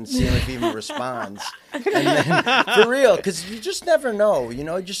him and see if he even responds. And then, for real, because you just never know,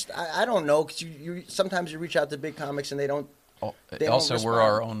 I don't know, because you sometimes you reach out to big comics and they don't. They don't Also, we're respond.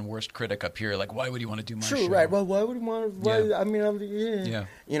 our own worst critic up here. Like, why would you want to do my True, show? right? Well, why would he want to? Yeah. I mean, Yeah.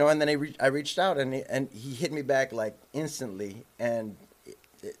 And then I reached out and he hit me back like instantly and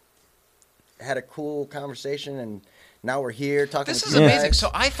it had a cool conversation and now we're here talking. This to is you amazing. guys. So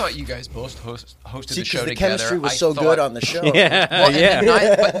I thought you guys both hosted See, the show 'cause the together. chemistry was I so thought- good on the show. Yeah, Well,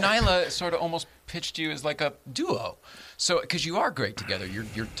 yeah. but Nyla sort of almost pitched you as like a duo. So, because you are great together,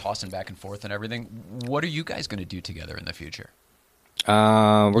 you're tossing back and forth and everything. What are you guys going to do together in the future? We're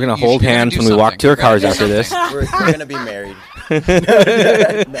gonna You- hold you're gonna hands do when we walk something. to our You're gonna cars do after this. something. We're gonna be married.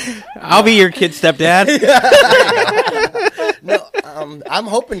 I'll be your kid stepdad. No, I'm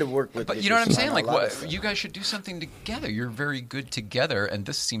hoping to work with. But you know what I'm Vickers saying? on a Like, lot of what stuff. you guys should do something together. You're very good together, and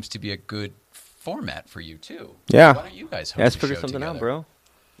this seems to be a good format for you too. Yeah. Why don't you guys host Let's a figure show something together? out, bro.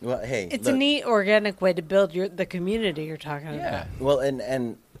 Well, hey, It's look, a neat organic way to build the community you're talking Yeah. about. Well,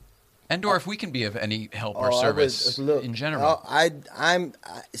 and And/or if we can be of any help oh, or I service was- look, in general. I'm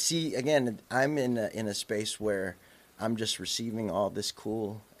see again. I'm in a space where I'm just receiving all this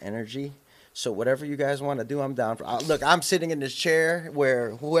cool energy. So whatever you guys want to do, I'm down for. Look, I'm sitting in this chair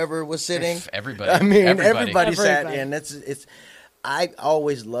where whoever was sitting. Everybody. I mean, Everybody. everybody sat Everybody. in. It's. I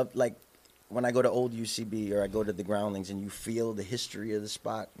always loved like when I go to old UCB or I go to the Groundlings and you feel the history of the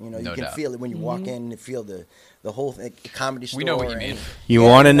spot. You know, No you can doubt. feel it when you walk in. You feel the whole thing, comedy store. We know what you and- mean. You Yeah.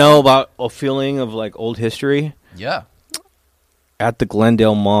 want to know about a feeling of like old history? Yeah. At the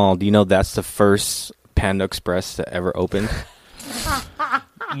Glendale Mall, do you know that's the first Panda Express that ever opened?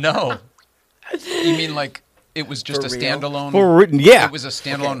 No. You mean like it was just For a real? standalone? Yeah. It was a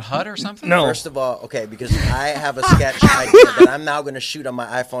standalone hut or something? No. First of all, okay, because I have a sketch idea that I'm now going to shoot on my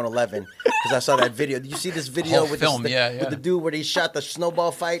iPhone 11 because I saw that video. Did you see this video Whole with film, this, yeah, yeah. with the dude where he shot the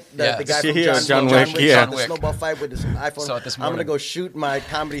snowball fight? The, Yeah. the guy from Yeah, John John Wick, Wick, yeah. shot John the Wick. snowball fight with his iPhone. Saw it this I'm going to morning. go shoot my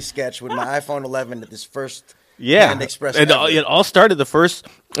comedy sketch with my iPhone 11 at this first Yeah, Panda Express. It ever. all started the first.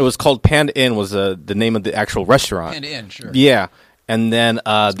 It was called Panda Inn. Was the name of the actual restaurant? And in, sure. Yeah, and then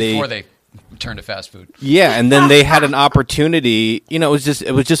Before they turned to fast food. yeah, and then they had an opportunity. You know,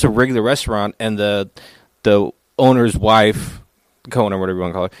 it was just a regular restaurant, and the owner's wife, co-owner, whatever you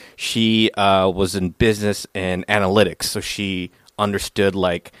want to call her, she was in business and analytics, so she understood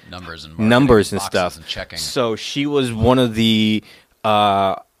like Numbers and marketing, numbers and boxes stuff. and checking. So she was one of the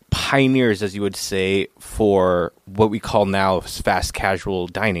pioneers, as you would say, for what we call now fast casual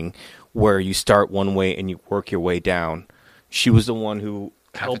dining, where you start one way and you work your way down. She was the one who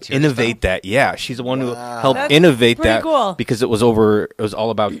helped Cafeteria innovate style? that. Yeah, she's the one who helped That's innovate pretty that cool. because it was all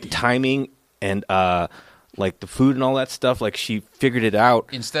about timing and like the food and all that stuff. Like she figured it out.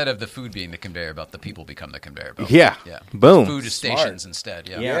 Instead of the food being the conveyor belt, the people become the conveyor belt. Yeah. Yeah. Boom. Food is Smart. stations instead.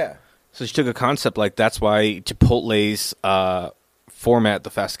 Yeah. Yeah. So she took a concept like that's why Chipotle's format, the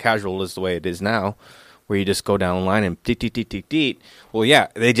fast casual, is the way it is now, where you just go down the line and deet. Well, yeah,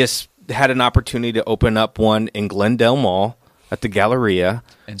 they just had an opportunity to open up one in Glendale Mall at the Galleria.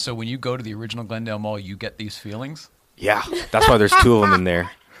 And so when you go to the original Glendale Mall, you get these feelings? Yeah, that's why there's two of them in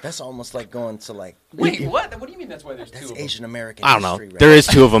there. That's almost like going to like Wait, what? What do you mean that's why there's two that's of them? Asian American I don't know. history. Right? There is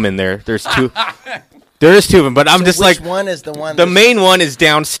two of them in there. There's two. There is two of them, but I'm So just which like one is the one? the that's- main one is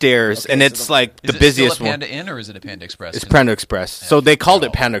downstairs, Okay, and so it's the- like Is the it busiest still a one. Panda Inn or is it a Panda Express? It's Panda Express. So they called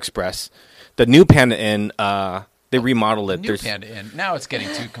it Panda Express. The new Panda Inn, they remodeled it. New There's Panda Inn. Now it's getting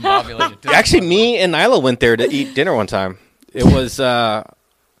too combobulated. actually me and Nyla went there to eat dinner one time. It was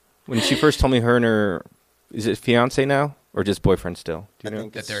when she first told me her and her is it fiance now or just boyfriend still? Do you I know?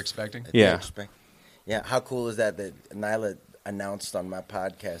 think that they're expecting? that they're Yeah. Yeah. How cool is that Nyla announced on my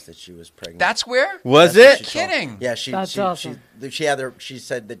podcast that she was pregnant? That's where? Was That's what it? she told- Kidding. Yeah, That's awesome. she had her. She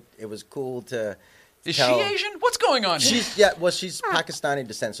said that it was cool to. Is tell- she Asian? What's going on here? She's Pakistani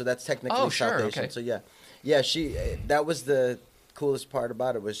descent, so that's technically Oh, South sure, Asian. okay. So yeah. She that was the coolest part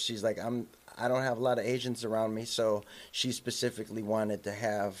about it was she's like I don't have a lot of Asians around me, so she specifically wanted to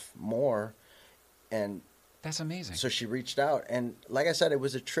have more, and That's amazing. so she reached out, and like I said, it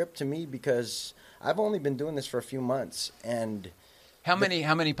was a trip to me because I've only been doing this for a few months, and How many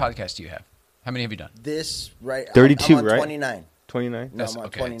podcasts do you have? How many have you done? this right 32, I'm on right? 29. 29. No, That's I'm on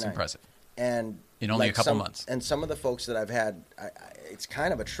okay. 29. It's impressive. And In only a couple some, months. And some of the folks that I've had, it's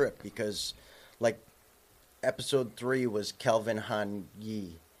kind of a trip because, like, episode 3 was Kelvin Han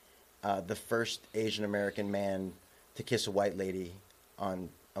Yi, the first Asian American man to kiss a white lady on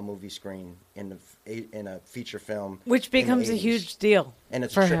a movie screen in a feature film, Which in the becomes a 80s. huge deal. And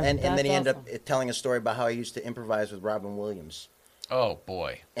it's for a tri- him. and then That's he ended awesome. up telling a story about how he used to improvise with Robin Williams, Oh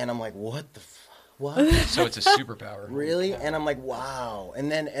boy. and I'm like, what the. What? So it's a superpower. Really? And I'm like, wow.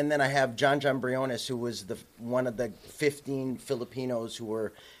 And then I have John Briones, who was one of the 15 Filipinos who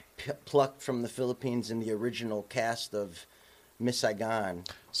were plucked from the Philippines in the original cast of Miss Saigon.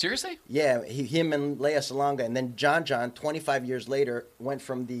 Seriously? Yeah, him and Lea Salonga. And then John, 25 years later, went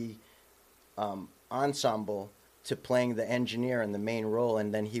from the ensemble to playing the engineer in the main role,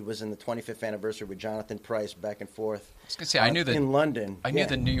 and then he was in the 25th anniversary with Jonathan Pryce back and forth. I was gonna say I knew in London. I knew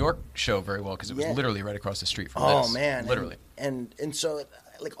the New York show very well because it was Yeah. literally right across the street from Oh this. man, literally. and so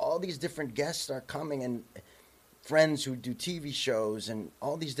like all these different guests are coming and friends who do TV shows and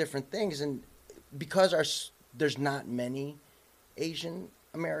all these different things, and because there's not many Asian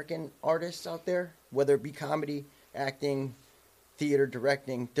American artists out there, whether it be comedy, acting, theater,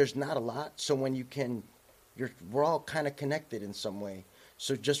 directing, there's not a lot. So when we're all kind of connected in some way.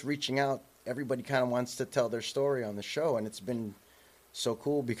 So just reaching out, everybody kind of wants to tell their story on the show, and it's been so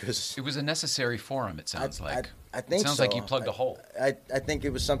cool because It was a necessary forum. It sounds like. I think it sounds so. like you plugged a hole. I think it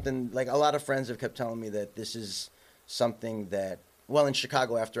was something like a lot of friends have kept telling me that this is something that, well, in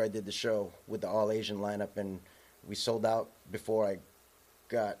Chicago after I did the show with the all Asian lineup, and we sold out before I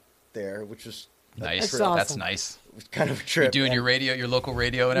got there, which was a Nice. trip. That's That's awesome. nice. Kind of a You're trip. doing And your radio, your local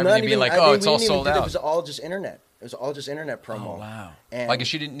radio, and not everything, being even- like, I "Oh, mean, it's we all didn't even sold do that. It out." was all just internet. It was all just internet promo. Oh wow! And Well, I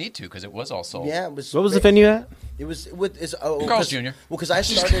guess you didn't need to because it was all sold. yeah, it was. What was the venue at? It was Carl's 'cause- Jr. Well, because I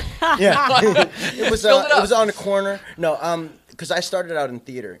started. Yeah, it was. Filled it It up. was on a corner. No, because I started out in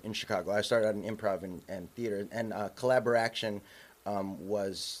theater in Chicago. I started out in improv and theater, and Collaboration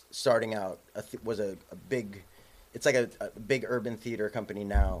was starting out. Was a big. It's like a big urban theater company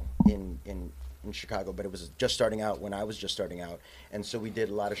now in Chicago, but it was just starting out when I was just starting out, and so we did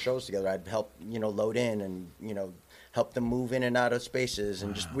a lot of shows together. I'd help load in and help them move in and out of spaces,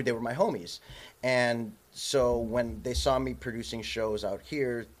 and they were my homies. And so when they saw me producing shows out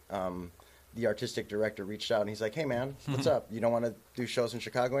here, the artistic director reached out and he's like, "Hey man, what's up? You don't want to do shows in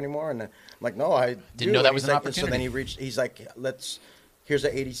Chicago anymore?" And I'm like, "No, I do." know that And was he's an like, So then opportunity. he's like, here's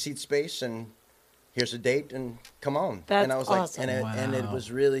an 80-seat space and here's a date and come on. That's and I was awesome. like, and it Wow. was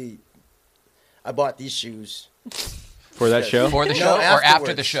really. I bought these shoes For that show? For the No, show or after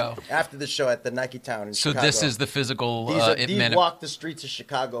afterwards. the show? After the show at the Nike Town in So Chicago. this is the physical. These walked the streets of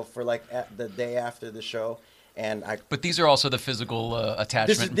Chicago for like the day after the show, and I. But these are also the physical attachment.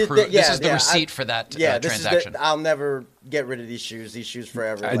 This is and the- proof. yeah, this is the yeah, receipt for that Yeah, this transaction. I'll never get rid of these shoes. These shoes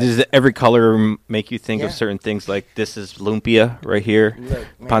forever. Like, Does every color make you think of Yeah. certain things? Like this is lumpia right here, look,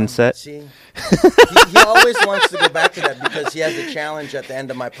 man, pancet. See, he always wants to go back to that because he has a challenge at the end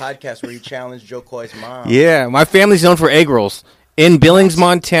of my podcast where he challenged Joe Coy's mom. Yeah, my family's known for egg rolls. In Billings,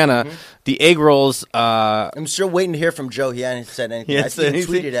 Montana, the egg rolls. I'm still waiting to hear from Joe. He hadn't said anything. He I hasn't said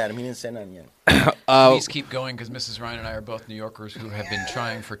even anything? tweeted at him. He didn't say nothing yet. Please keep going because Mrs. Ryan and I are both New Yorkers who have been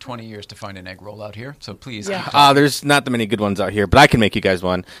trying for 20 years to find an egg roll out here. So please, Yeah. keep going. There's not that many good ones out here, but I can make you guys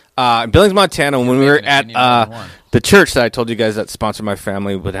one. In Billings, Montana, when we were making it, at you need more than one. the church that I told you guys that sponsored my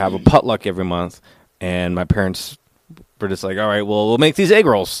family would have a potluck every month, and my parents were just like, "All right, well, we'll make these egg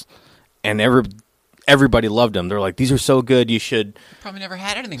rolls," and everybody loved them. They're like, "These are so good, you should." Probably never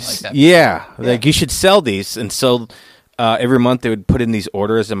had anything like that. Yeah, like you should sell these. And so every month they would put in these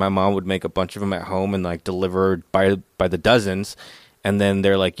orders, and my mom would make a bunch of them at home and like deliver by the dozens. And then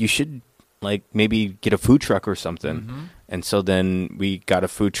they're like, you should like maybe get a food truck or something. Mm-hmm. And so then we got a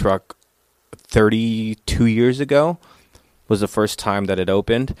food truck 32 years ago was the first time that it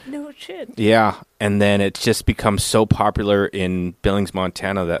opened. No shit. Yeah, and then it's just become so popular in Billings,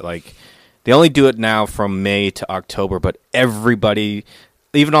 Montana that like they only do it now from May to October, but everybody,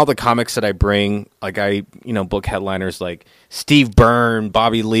 even all the comics that I bring, like I, book headliners like Steve Byrne,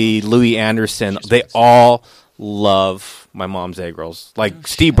 Bobby Lee, Louis Anderson, they all love my mom's egg rolls. Like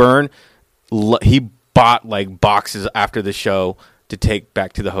Steve Byrne, he bought like boxes after the show to take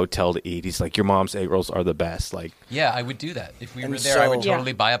back to the hotel to eat. He's like, your mom's egg rolls are the best. Like, Yeah, I would do that. If we And were there, I would so-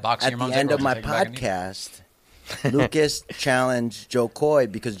 totally buy a box of At your the mom's end egg of rolls my and take it back and eat. podcast, Lucas challenged Joe Coy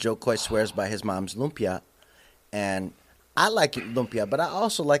because Joe Coy swears by his mom's lumpia, and I like lumpia, but I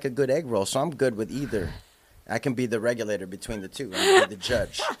also like a good egg roll, so I'm good with either. I can be the regulator between the two. I can be the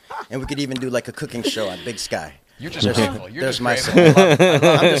judge, and we could even do like a cooking show on Big Sky. You're just grateful. You're There's just my grateful. son.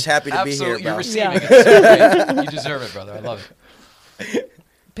 I'm just happy to be here, Absolutely, you're bro. receiving Yeah. it. It's so great. You deserve it, brother. I love it.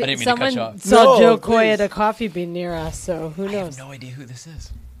 I didn't mean to cut Someone you off. saw No, Joe Coy please. at a coffee bean near us, so who I knows? have no idea who this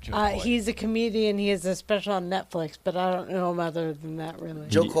is. Joe Coy. He's a comedian. He has a special on Netflix, but I don't know him other than that, really.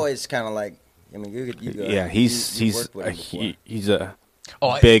 Joe Coy is kind of like, I mean, you go. yeah, he's worked with him before. he's a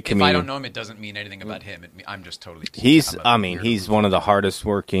if big I comedian. don't know him, it doesn't mean anything about him. I'm just totally. He's, I'm a I mean, weirdo. he's one of the hardest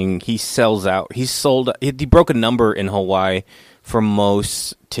working. He sells out. He broke a number in Hawaii for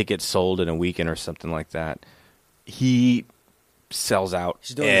most tickets sold in a weekend or something like that. He sells out.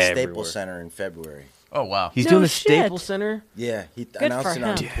 He's doing the everywhere. Staples Center in February. Oh wow. He's No doing the shit. Staples Center. Yeah, he for announced it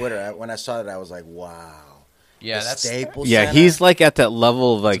on him. Twitter. When I saw that, I was like, wow. Yeah, The that's. Staples Yeah, Center? he's like at that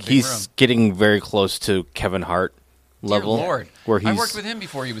level of like a big he's room. getting very close to Kevin Hart Dear level. Lord. Where he's I worked with him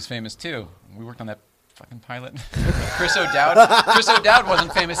before he was famous too. We worked on that fucking pilot. Chris O'Dowd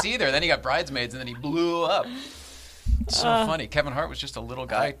wasn't famous either. Then he got Bridesmaids, and then he blew up. So funny. Kevin Hart was just a little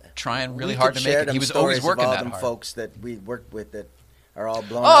guy trying really hard to make it. He was always working all that them hard. folks that we worked with that are all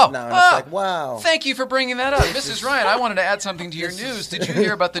blown up now, and it's like, wow. Thank you for bringing that up. Mrs. Ryan, I wanted to add something to your news. Did you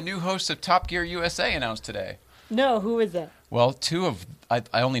hear about the new hosts of Top Gear USA announced today? No, who is it? Well, I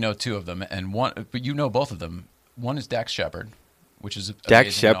only know two of them, and one, but you know both of them. One is Dax Shepard, which is Dax amazing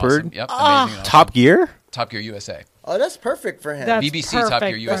and Shepard? awesome. Yep, amazing and awesome. Top Gear? Top Gear USA. Oh, that's perfect for him. That's BBC Top perfect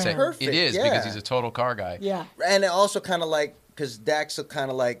Gear for USA. him. Perfect, It is yeah. because he's a total car guy. Yeah. And it also kind of like, because Dax will kind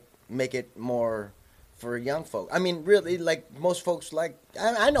of like make it more for young folk. I mean, really, like most folks like,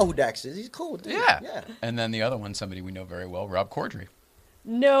 I know who Dax is. He's cool, dude. Yeah. And then the other one, somebody we know very well, Rob Corddry.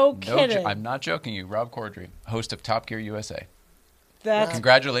 No No, kidding. I'm not joking you. Rob Corddry, host of Top Gear USA. That's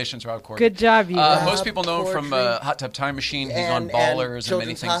Congratulations, Rob Corddry. good job, you guys. Most people know him from Corddry. Hot Tub Time Machine. He's on Ballers and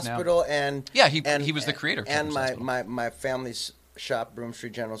many Children's things now. Hospital and Yeah, he was the creator of and Children's my family's shop, Broom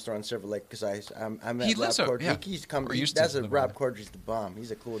Street General Store in Silver Lake, because I met He Rob lives over- Corddry. yeah. He's come. Or used to That's a live Rob over Corddry's the bomb.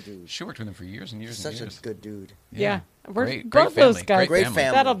 He's a cool dude. She worked with him for years and years Such and years. a good dude. yeah. We're Great both family. those guys. Great Great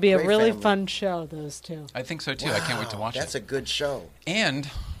family. That'll be a Great really family. fun show, those two. I think so too. I can't wait to watch That's it. a good show. And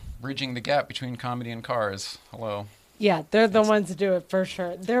bridging the gap between comedy and cars. Hello. Yeah, they're the ones that do it for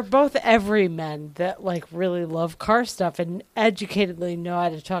sure. They're both everymen that like really love car stuff and educatedly know how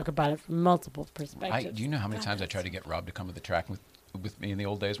to talk about it from multiple perspectives. Do you know how many times I tried to get Rob to come to the track with me in the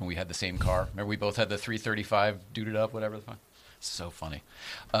old days when we had the same car? Remember we both had the 335 duded up, whatever the fuck? So funny.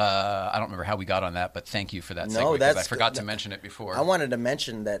 I don't remember how we got on that, but thank you for that segue, because I forgot to mention it before. I wanted to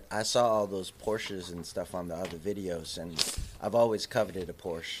mention that I saw all those Porsches and stuff on the other videos, and I've always coveted a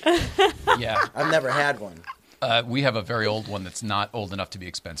Porsche. Yeah. I've never had one. We have a very old one that's not old enough to be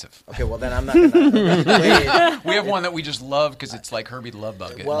expensive. Okay, well then I'm not gonna. We have one that we just love because it's like Herbie the Love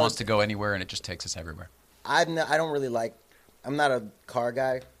Bug. It Well, wants to go anywhere and it just takes us everywhere. I don't really like. I'm not a car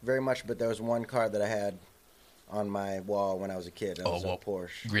guy very much, but there was one car that I had on my wall when I was a kid. It was a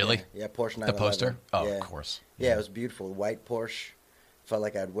Porsche. Really? Yeah, Porsche 911. The poster? Oh, yeah. of course. Yeah, it was beautiful. White Porsche. Felt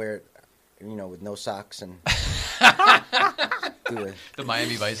like I'd wear it, with no socks and do it. The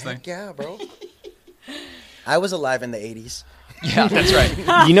Miami Vice thing? Yeah, bro. I was alive in the 80s. Yeah, that's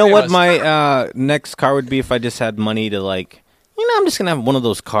right. You know It what was. my next car would be if I just had money to like, I'm just going to have one of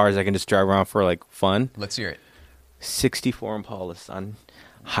those cars I can just drive around for like fun. Let's hear it. 64 Impala, son.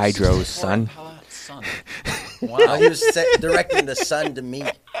 Hydro, son. Son. He Wow. was directing the sun to me.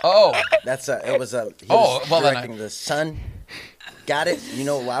 Oh, He was well, then directing the sun. Got it? You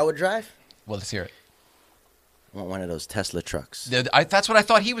know what I would drive? well, let's hear it. I want one of those Tesla trucks. That's what I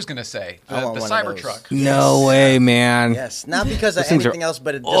thought he was going to say. I The want one of those. Cybertruck. No way, man. Yes, not because of Those things are anything else,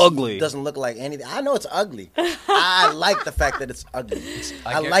 but it ugly. doesn't look like anything. I know it's ugly. I like the fact that it's ugly.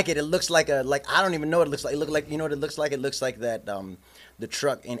 I like it. It looks like I don't even know what it looks like. It look like, you know what it looks like? It looks like that the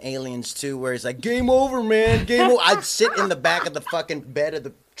truck in Aliens 2 where it's like, game over, man, game over. I'd sit in the back of the fucking bed of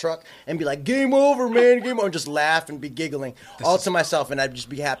the truck and be like, game over, man, game over, and just laugh and be giggling all to myself, and I'd just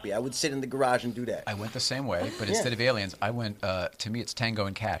be happy. I would sit in the garage and do that. I went the same way, but instead of Aliens, I went, to me, it's Tango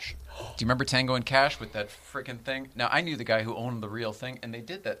and Cash. Do you remember Tango and Cash with that freaking thing? Now, I knew the guy who owned the real thing, and they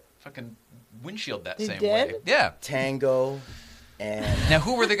did that fucking windshield that They same did? way. Yeah. Tango and... Now,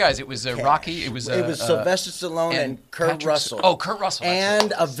 who were the guys? It was Rocky. It was Sylvester Stallone and Kurt Patrick Russell. Oh, Kurt Russell. that's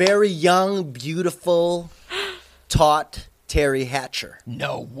And it. a very young, beautiful, taut Terry Hatcher.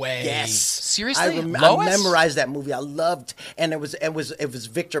 No way. Yes, Seriously? I Lois? memorized that movie. I loved, and it was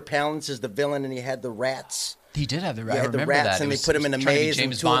Victor Palance as the villain, and he had the rats. He did have the He rat. I had the remember rats, that. and It they was- put him in a it was trying to be maze. And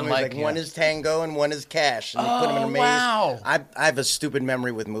James two of them was Bond-like, like one yeah. is Tango and one is Cash. And they put him in a Oh, maze. wow. I have a stupid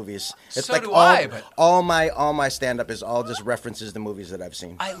memory with movies. It's So like do I, but- all my stand up is all just references to movies that I've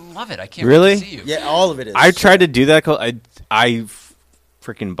seen. I love it. I can't Really? wait to see you. Yeah, all of it is. I tried to do that. I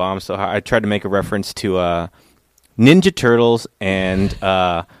freaking bombed so hard. I tried to make a reference to Ninja Turtles and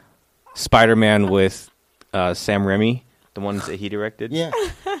Spider-Man with Sam Raimi, the ones that he directed. Yeah.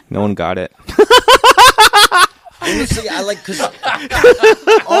 No one got it. Honestly, I like because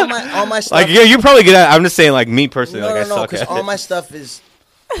all my stuff. Like you're probably good at it. I'm just saying, like me personally, No, like I no, suck because at all it. my stuff is.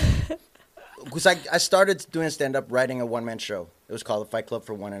 Because I started doing stand up, writing a one man show. It was called the Fight Club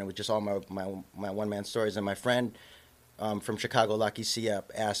for One, and it was just all my one man stories. And my friend from Chicago, Lucky Siap,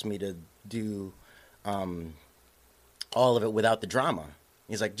 asked me to do all of it without the drama.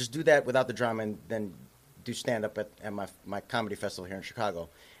 He's like, just do that without the drama, and then do stand up at my comedy festival here in Chicago.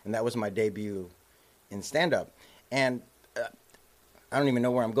 And that was my debut in stand up. And I don't even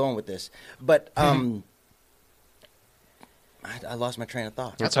know where I'm going with this, but I lost my train of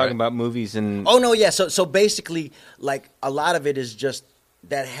thought. We're talking about movies and Oh no, yeah. So basically, like a lot of it is just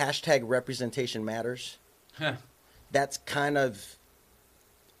that hashtag representation matters. Huh. That's kind of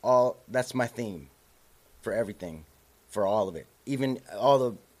all. That's my theme for everything, for all of it. Even all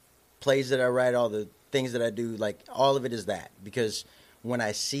the plays that I write, all the things that I do, like all of it is that. Because when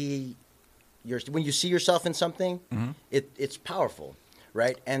I see when you see yourself in something, it's powerful,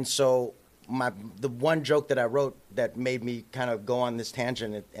 right? And so the one joke that I wrote that made me kind of go on this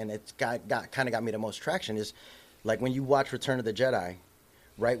tangent, and it's kind of got me the most traction, is like when you watch Return of the Jedi,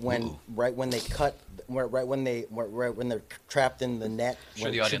 right when they're trapped in the net, Sure,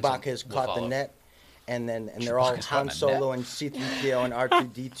 when the audience Chewbacca has will caught the follow. net, and they're all Chewbacca's caught in Han the Solo net? and C-3PO and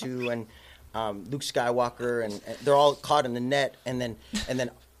R2-D2 and Luke Skywalker, and they're all caught in the net, and then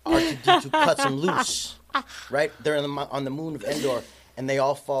R2-D2 cuts them loose, right? They're on the moon of Endor, and they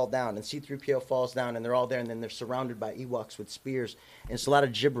all fall down, and C-3PO falls down, and they're all there, and then they're surrounded by Ewoks with spears, and it's a lot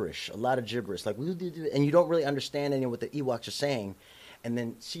of gibberish, like, and you don't really understand any of what the Ewoks are saying, and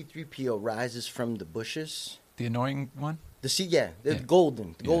then C-3PO rises from the bushes. The annoying one? The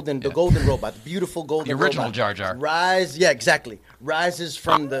golden Yeah. golden robot, the beautiful golden The original robot. Jar Jar. Rises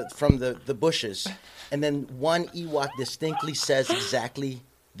from the bushes, and then one Ewok distinctly says exactly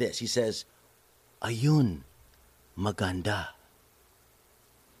this. He says, "Ayun, maganda."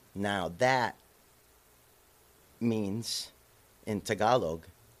 Now that means in Tagalog,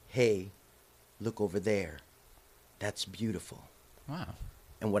 "Hey, look over there. That's beautiful." Wow.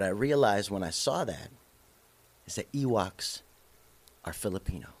 And what I realized when I saw that is that Ewoks are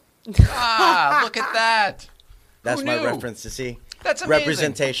Filipino. Ah, look at that. That's Who my knew? reference to see. That's amazing.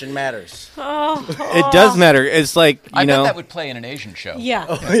 Representation matters. It does matter. It's like, I you bet know, that would play in an Asian show. Yeah.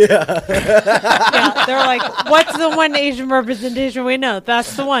 Yeah. They're like, what's the one Asian representation we know?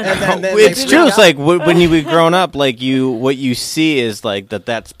 That's the one. then it's they true. freak It's out. like when you were growing up, like what you see is like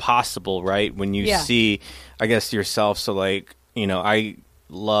that's possible, right? When you Yeah. see, I guess, yourself. So like, you know, I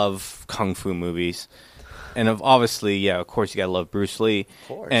love kung fu movies, and obviously, of course, you gotta love Bruce Lee. Of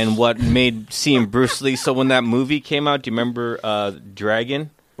course. And what made seeing Bruce Lee? So when that movie came out, do you remember Dragon?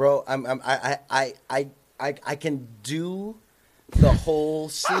 Bro, I can do the whole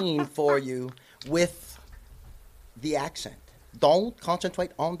scene for you with the accent. Don't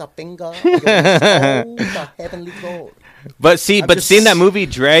concentrate on the finger. Hold the heavenly goal. But I'm just- seeing that movie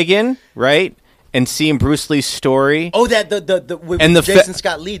Dragon, right? And seeing Bruce Lee's story. Oh, that the with And the Jason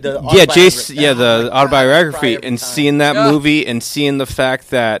Scott Lee, the Yeah, Jason. autobiography. Yeah, Oh the my God, autobiography, I cry every and time. seeing that Yeah. movie, and seeing the fact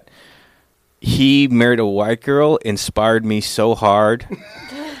that he married a white girl inspired me so hard.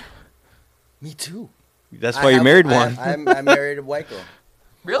 Me too. That's why you married one. I married a white girl.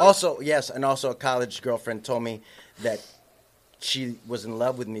 Really? Also, yes, and also a college girlfriend told me that she was in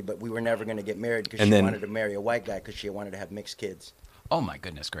love with me, but we were never going to get married because And she then- wanted to marry a white guy because she wanted to have mixed kids. Oh my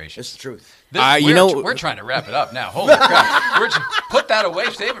goodness gracious! It's the truth. We're trying to wrap it up now. Holy crap! Put that away.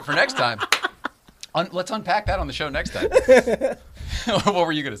 Save it for next time. Let's unpack that on the show next time. What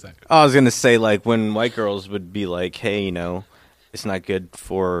were you going to say? I was gonna say, like, when white girls would be like, "Hey, you know, it's not good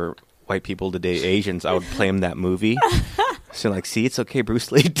for white people to date Asians," I would play them that movie. So like, see, it's okay.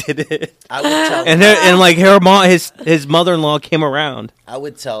 Bruce Lee did it, I would tell and like her mom, his mother-in-law came around. I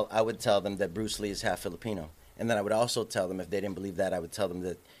would tell them that Bruce Lee is half Filipino, and then I would also tell them, if they didn't believe that, I would tell them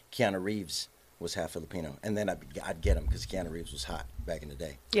that Keanu Reeves was half Filipino, and then I'd get him because Keanu Reeves was hot back in the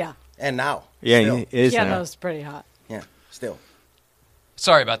day, Yeah. and now, Yeah, still. it is Yeah, now. that was pretty hot. Yeah, still.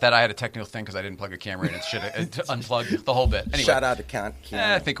 Sorry about that. I had a technical thing because I didn't plug a camera in. It should have unplugged the whole bit. Anyway. Shout out to Keanu.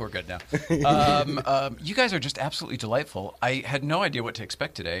 I think we're good now. You guys are just absolutely delightful. I had no idea what to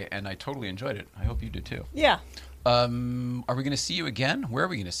expect today, and I totally enjoyed it. I hope you did too. Yeah. Are we going to see you again? Where are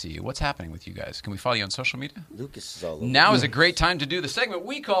we going to see you? What's happening with you guys? Can we follow you on social media? Lucas is all over. Now is a great time to do the segment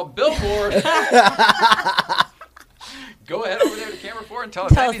we call Billboard. Go ahead over there to camera 4 and tell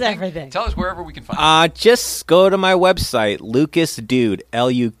us anything. everything. Tell us wherever we can find you. Just go to my website, LucasDude,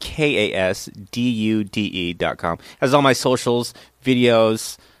 LUKASDUDE.com. Has all my socials,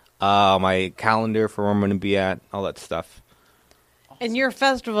 videos, my calendar for where I'm going to be at, all that stuff. And your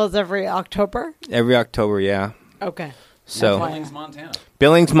festival's every October? Every October, yeah. Okay. So That's Billings, Montana.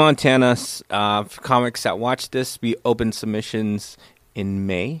 Billings, Montana. For comics that watch this, we open submissions in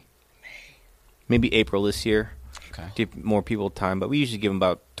May, maybe April this year. Okay. Give more people time, but we usually give them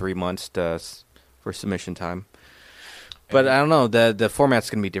about 3 months for submission time. But I don't know, the format's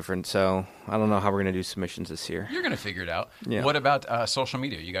going to be different, so I don't know how we're going to do submissions this year. You're going to figure it out. Yeah. What about social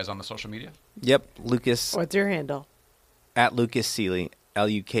media? You guys on the social media? Yep, Lucas What's your handle? at Lucas Seeley,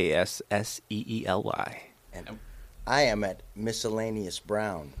 LUKSSEELY. And I am at Miscellaneous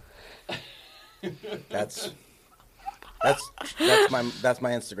Brown. That's That's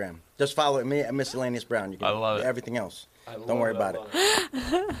my Instagram. Just follow me at Miscellaneous Brown. You can I love it. everything else. Don't worry about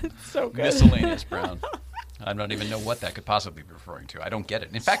it. So good. Miscellaneous Brown. I don't even know what that could possibly be referring to. I don't get it.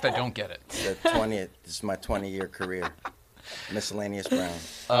 In fact, I don't get it. This is my 20-year career. Miscellaneous Brown.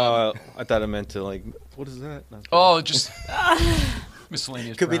 I thought I meant to like. What is that? Oh, just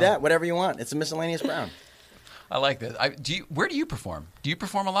Miscellaneous Could be Brown. that. Whatever you want. It's a Miscellaneous Brown. I like that. Where do you perform? Do you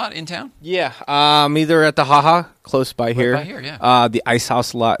perform a lot in town? Yeah. Either at the Haha close by here. by here, yeah. The Ice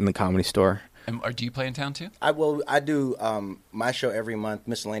House a lot in the Comedy Store. Or do you play in town too? I do my show every month,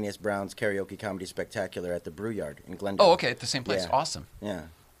 Miscellaneous Brown's Karaoke Comedy Spectacular at the Brew Yard in Glendale. Oh, okay, at the same place. Yeah. Awesome. Yeah.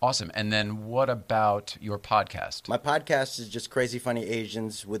 Awesome. And then what about your podcast? My podcast is just Crazy Funny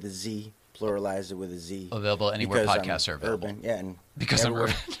Asians with a Z, pluralize it with a Z. Available anywhere Because podcasts I'm are available. Urban, yeah, and Because I'm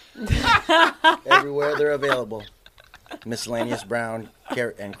urban. everywhere they're available. Miscellaneous Brown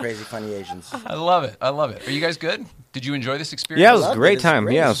and Crazy Funny Asians. I love it. I love it. Are you guys good? Did you enjoy this experience? Yeah, it was a Loved it. great It's time.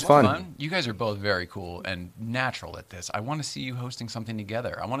 great. Yeah, it It's was fun. Fun. You guys are both very cool and natural at this. I want to see you hosting something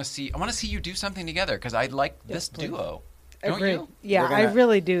together. I want to see you do something together because I like this duo. Don't Agreed. you? Yeah, We're gonna- I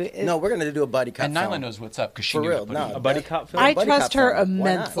really do. No, we're going to do a buddy cop And Nyla film. knows what's up because she For knew real, to put no. it- A buddy cop film. I buddy trust cop her film.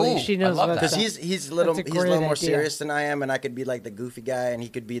 Why not? immensely. Ooh, She I knows love what's that. up. Because he's a little That's a he's a great little more idea. serious than I am, and I could be like the goofy guy, and he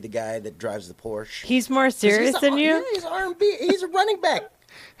could be the guy that drives the Porsche. He's more serious than you. Yeah, he's R&B. He's a running back.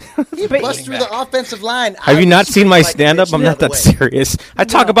 He But- busts through the offensive line. Have you not seen my like stand-up? bitch I'm the not other that way. serious. I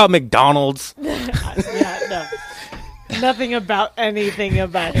talk about McDonald's. Yeah, no. Nothing about anything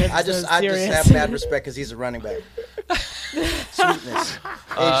about him. I just serious. have mad respect because he's a running back. Sweetness,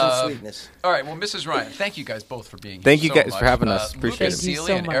 Asian sweetness. All right. Well, Mrs. Ryan, thank you guys both for being here. Thank you so guys much. for having us. Appreciate Lucas it. Thank you Seeley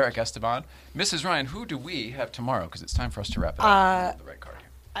so and much. Eric Esteban. Mrs. Ryan, who do we have tomorrow? Because it's time for us to wrap it up. The red card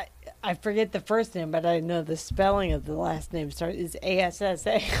here. I forget the first name, but I know the spelling of the last name is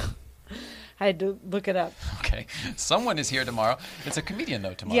ASSA. I had to look it up. Okay. Someone is here tomorrow. It's a comedian,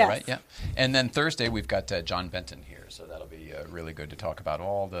 though, tomorrow, Yes. right? Yeah. And then Thursday, we've got John Benton here. So that'll be really good to talk about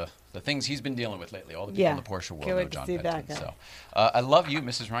all the things he's been dealing with lately. All the people Yeah. in the Porsche world Can't know wait to John see Benton. that guy. So I love you,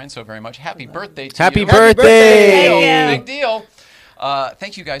 Mrs. Ryan, so very much. Happy birthday to Happy you. birthday! Thank Big deal.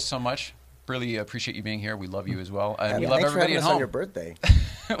 Thank you guys so much. Really appreciate you being here. We love you as well. And we love Thanks for everybody having at us on home. your birthday.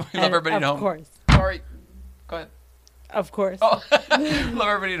 We love And everybody at home. Of course. Sorry. Go ahead. Of course. Oh. Love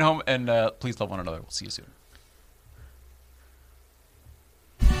everybody at home, and please love one another. We'll see you soon.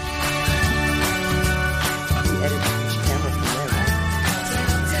 Edit each camera from there, right?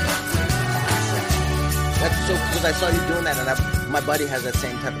 That's so because I saw you doing that, and my buddy has that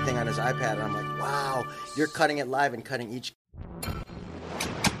same type of thing on his iPad, and I'm like, wow, you're cutting it live and cutting each.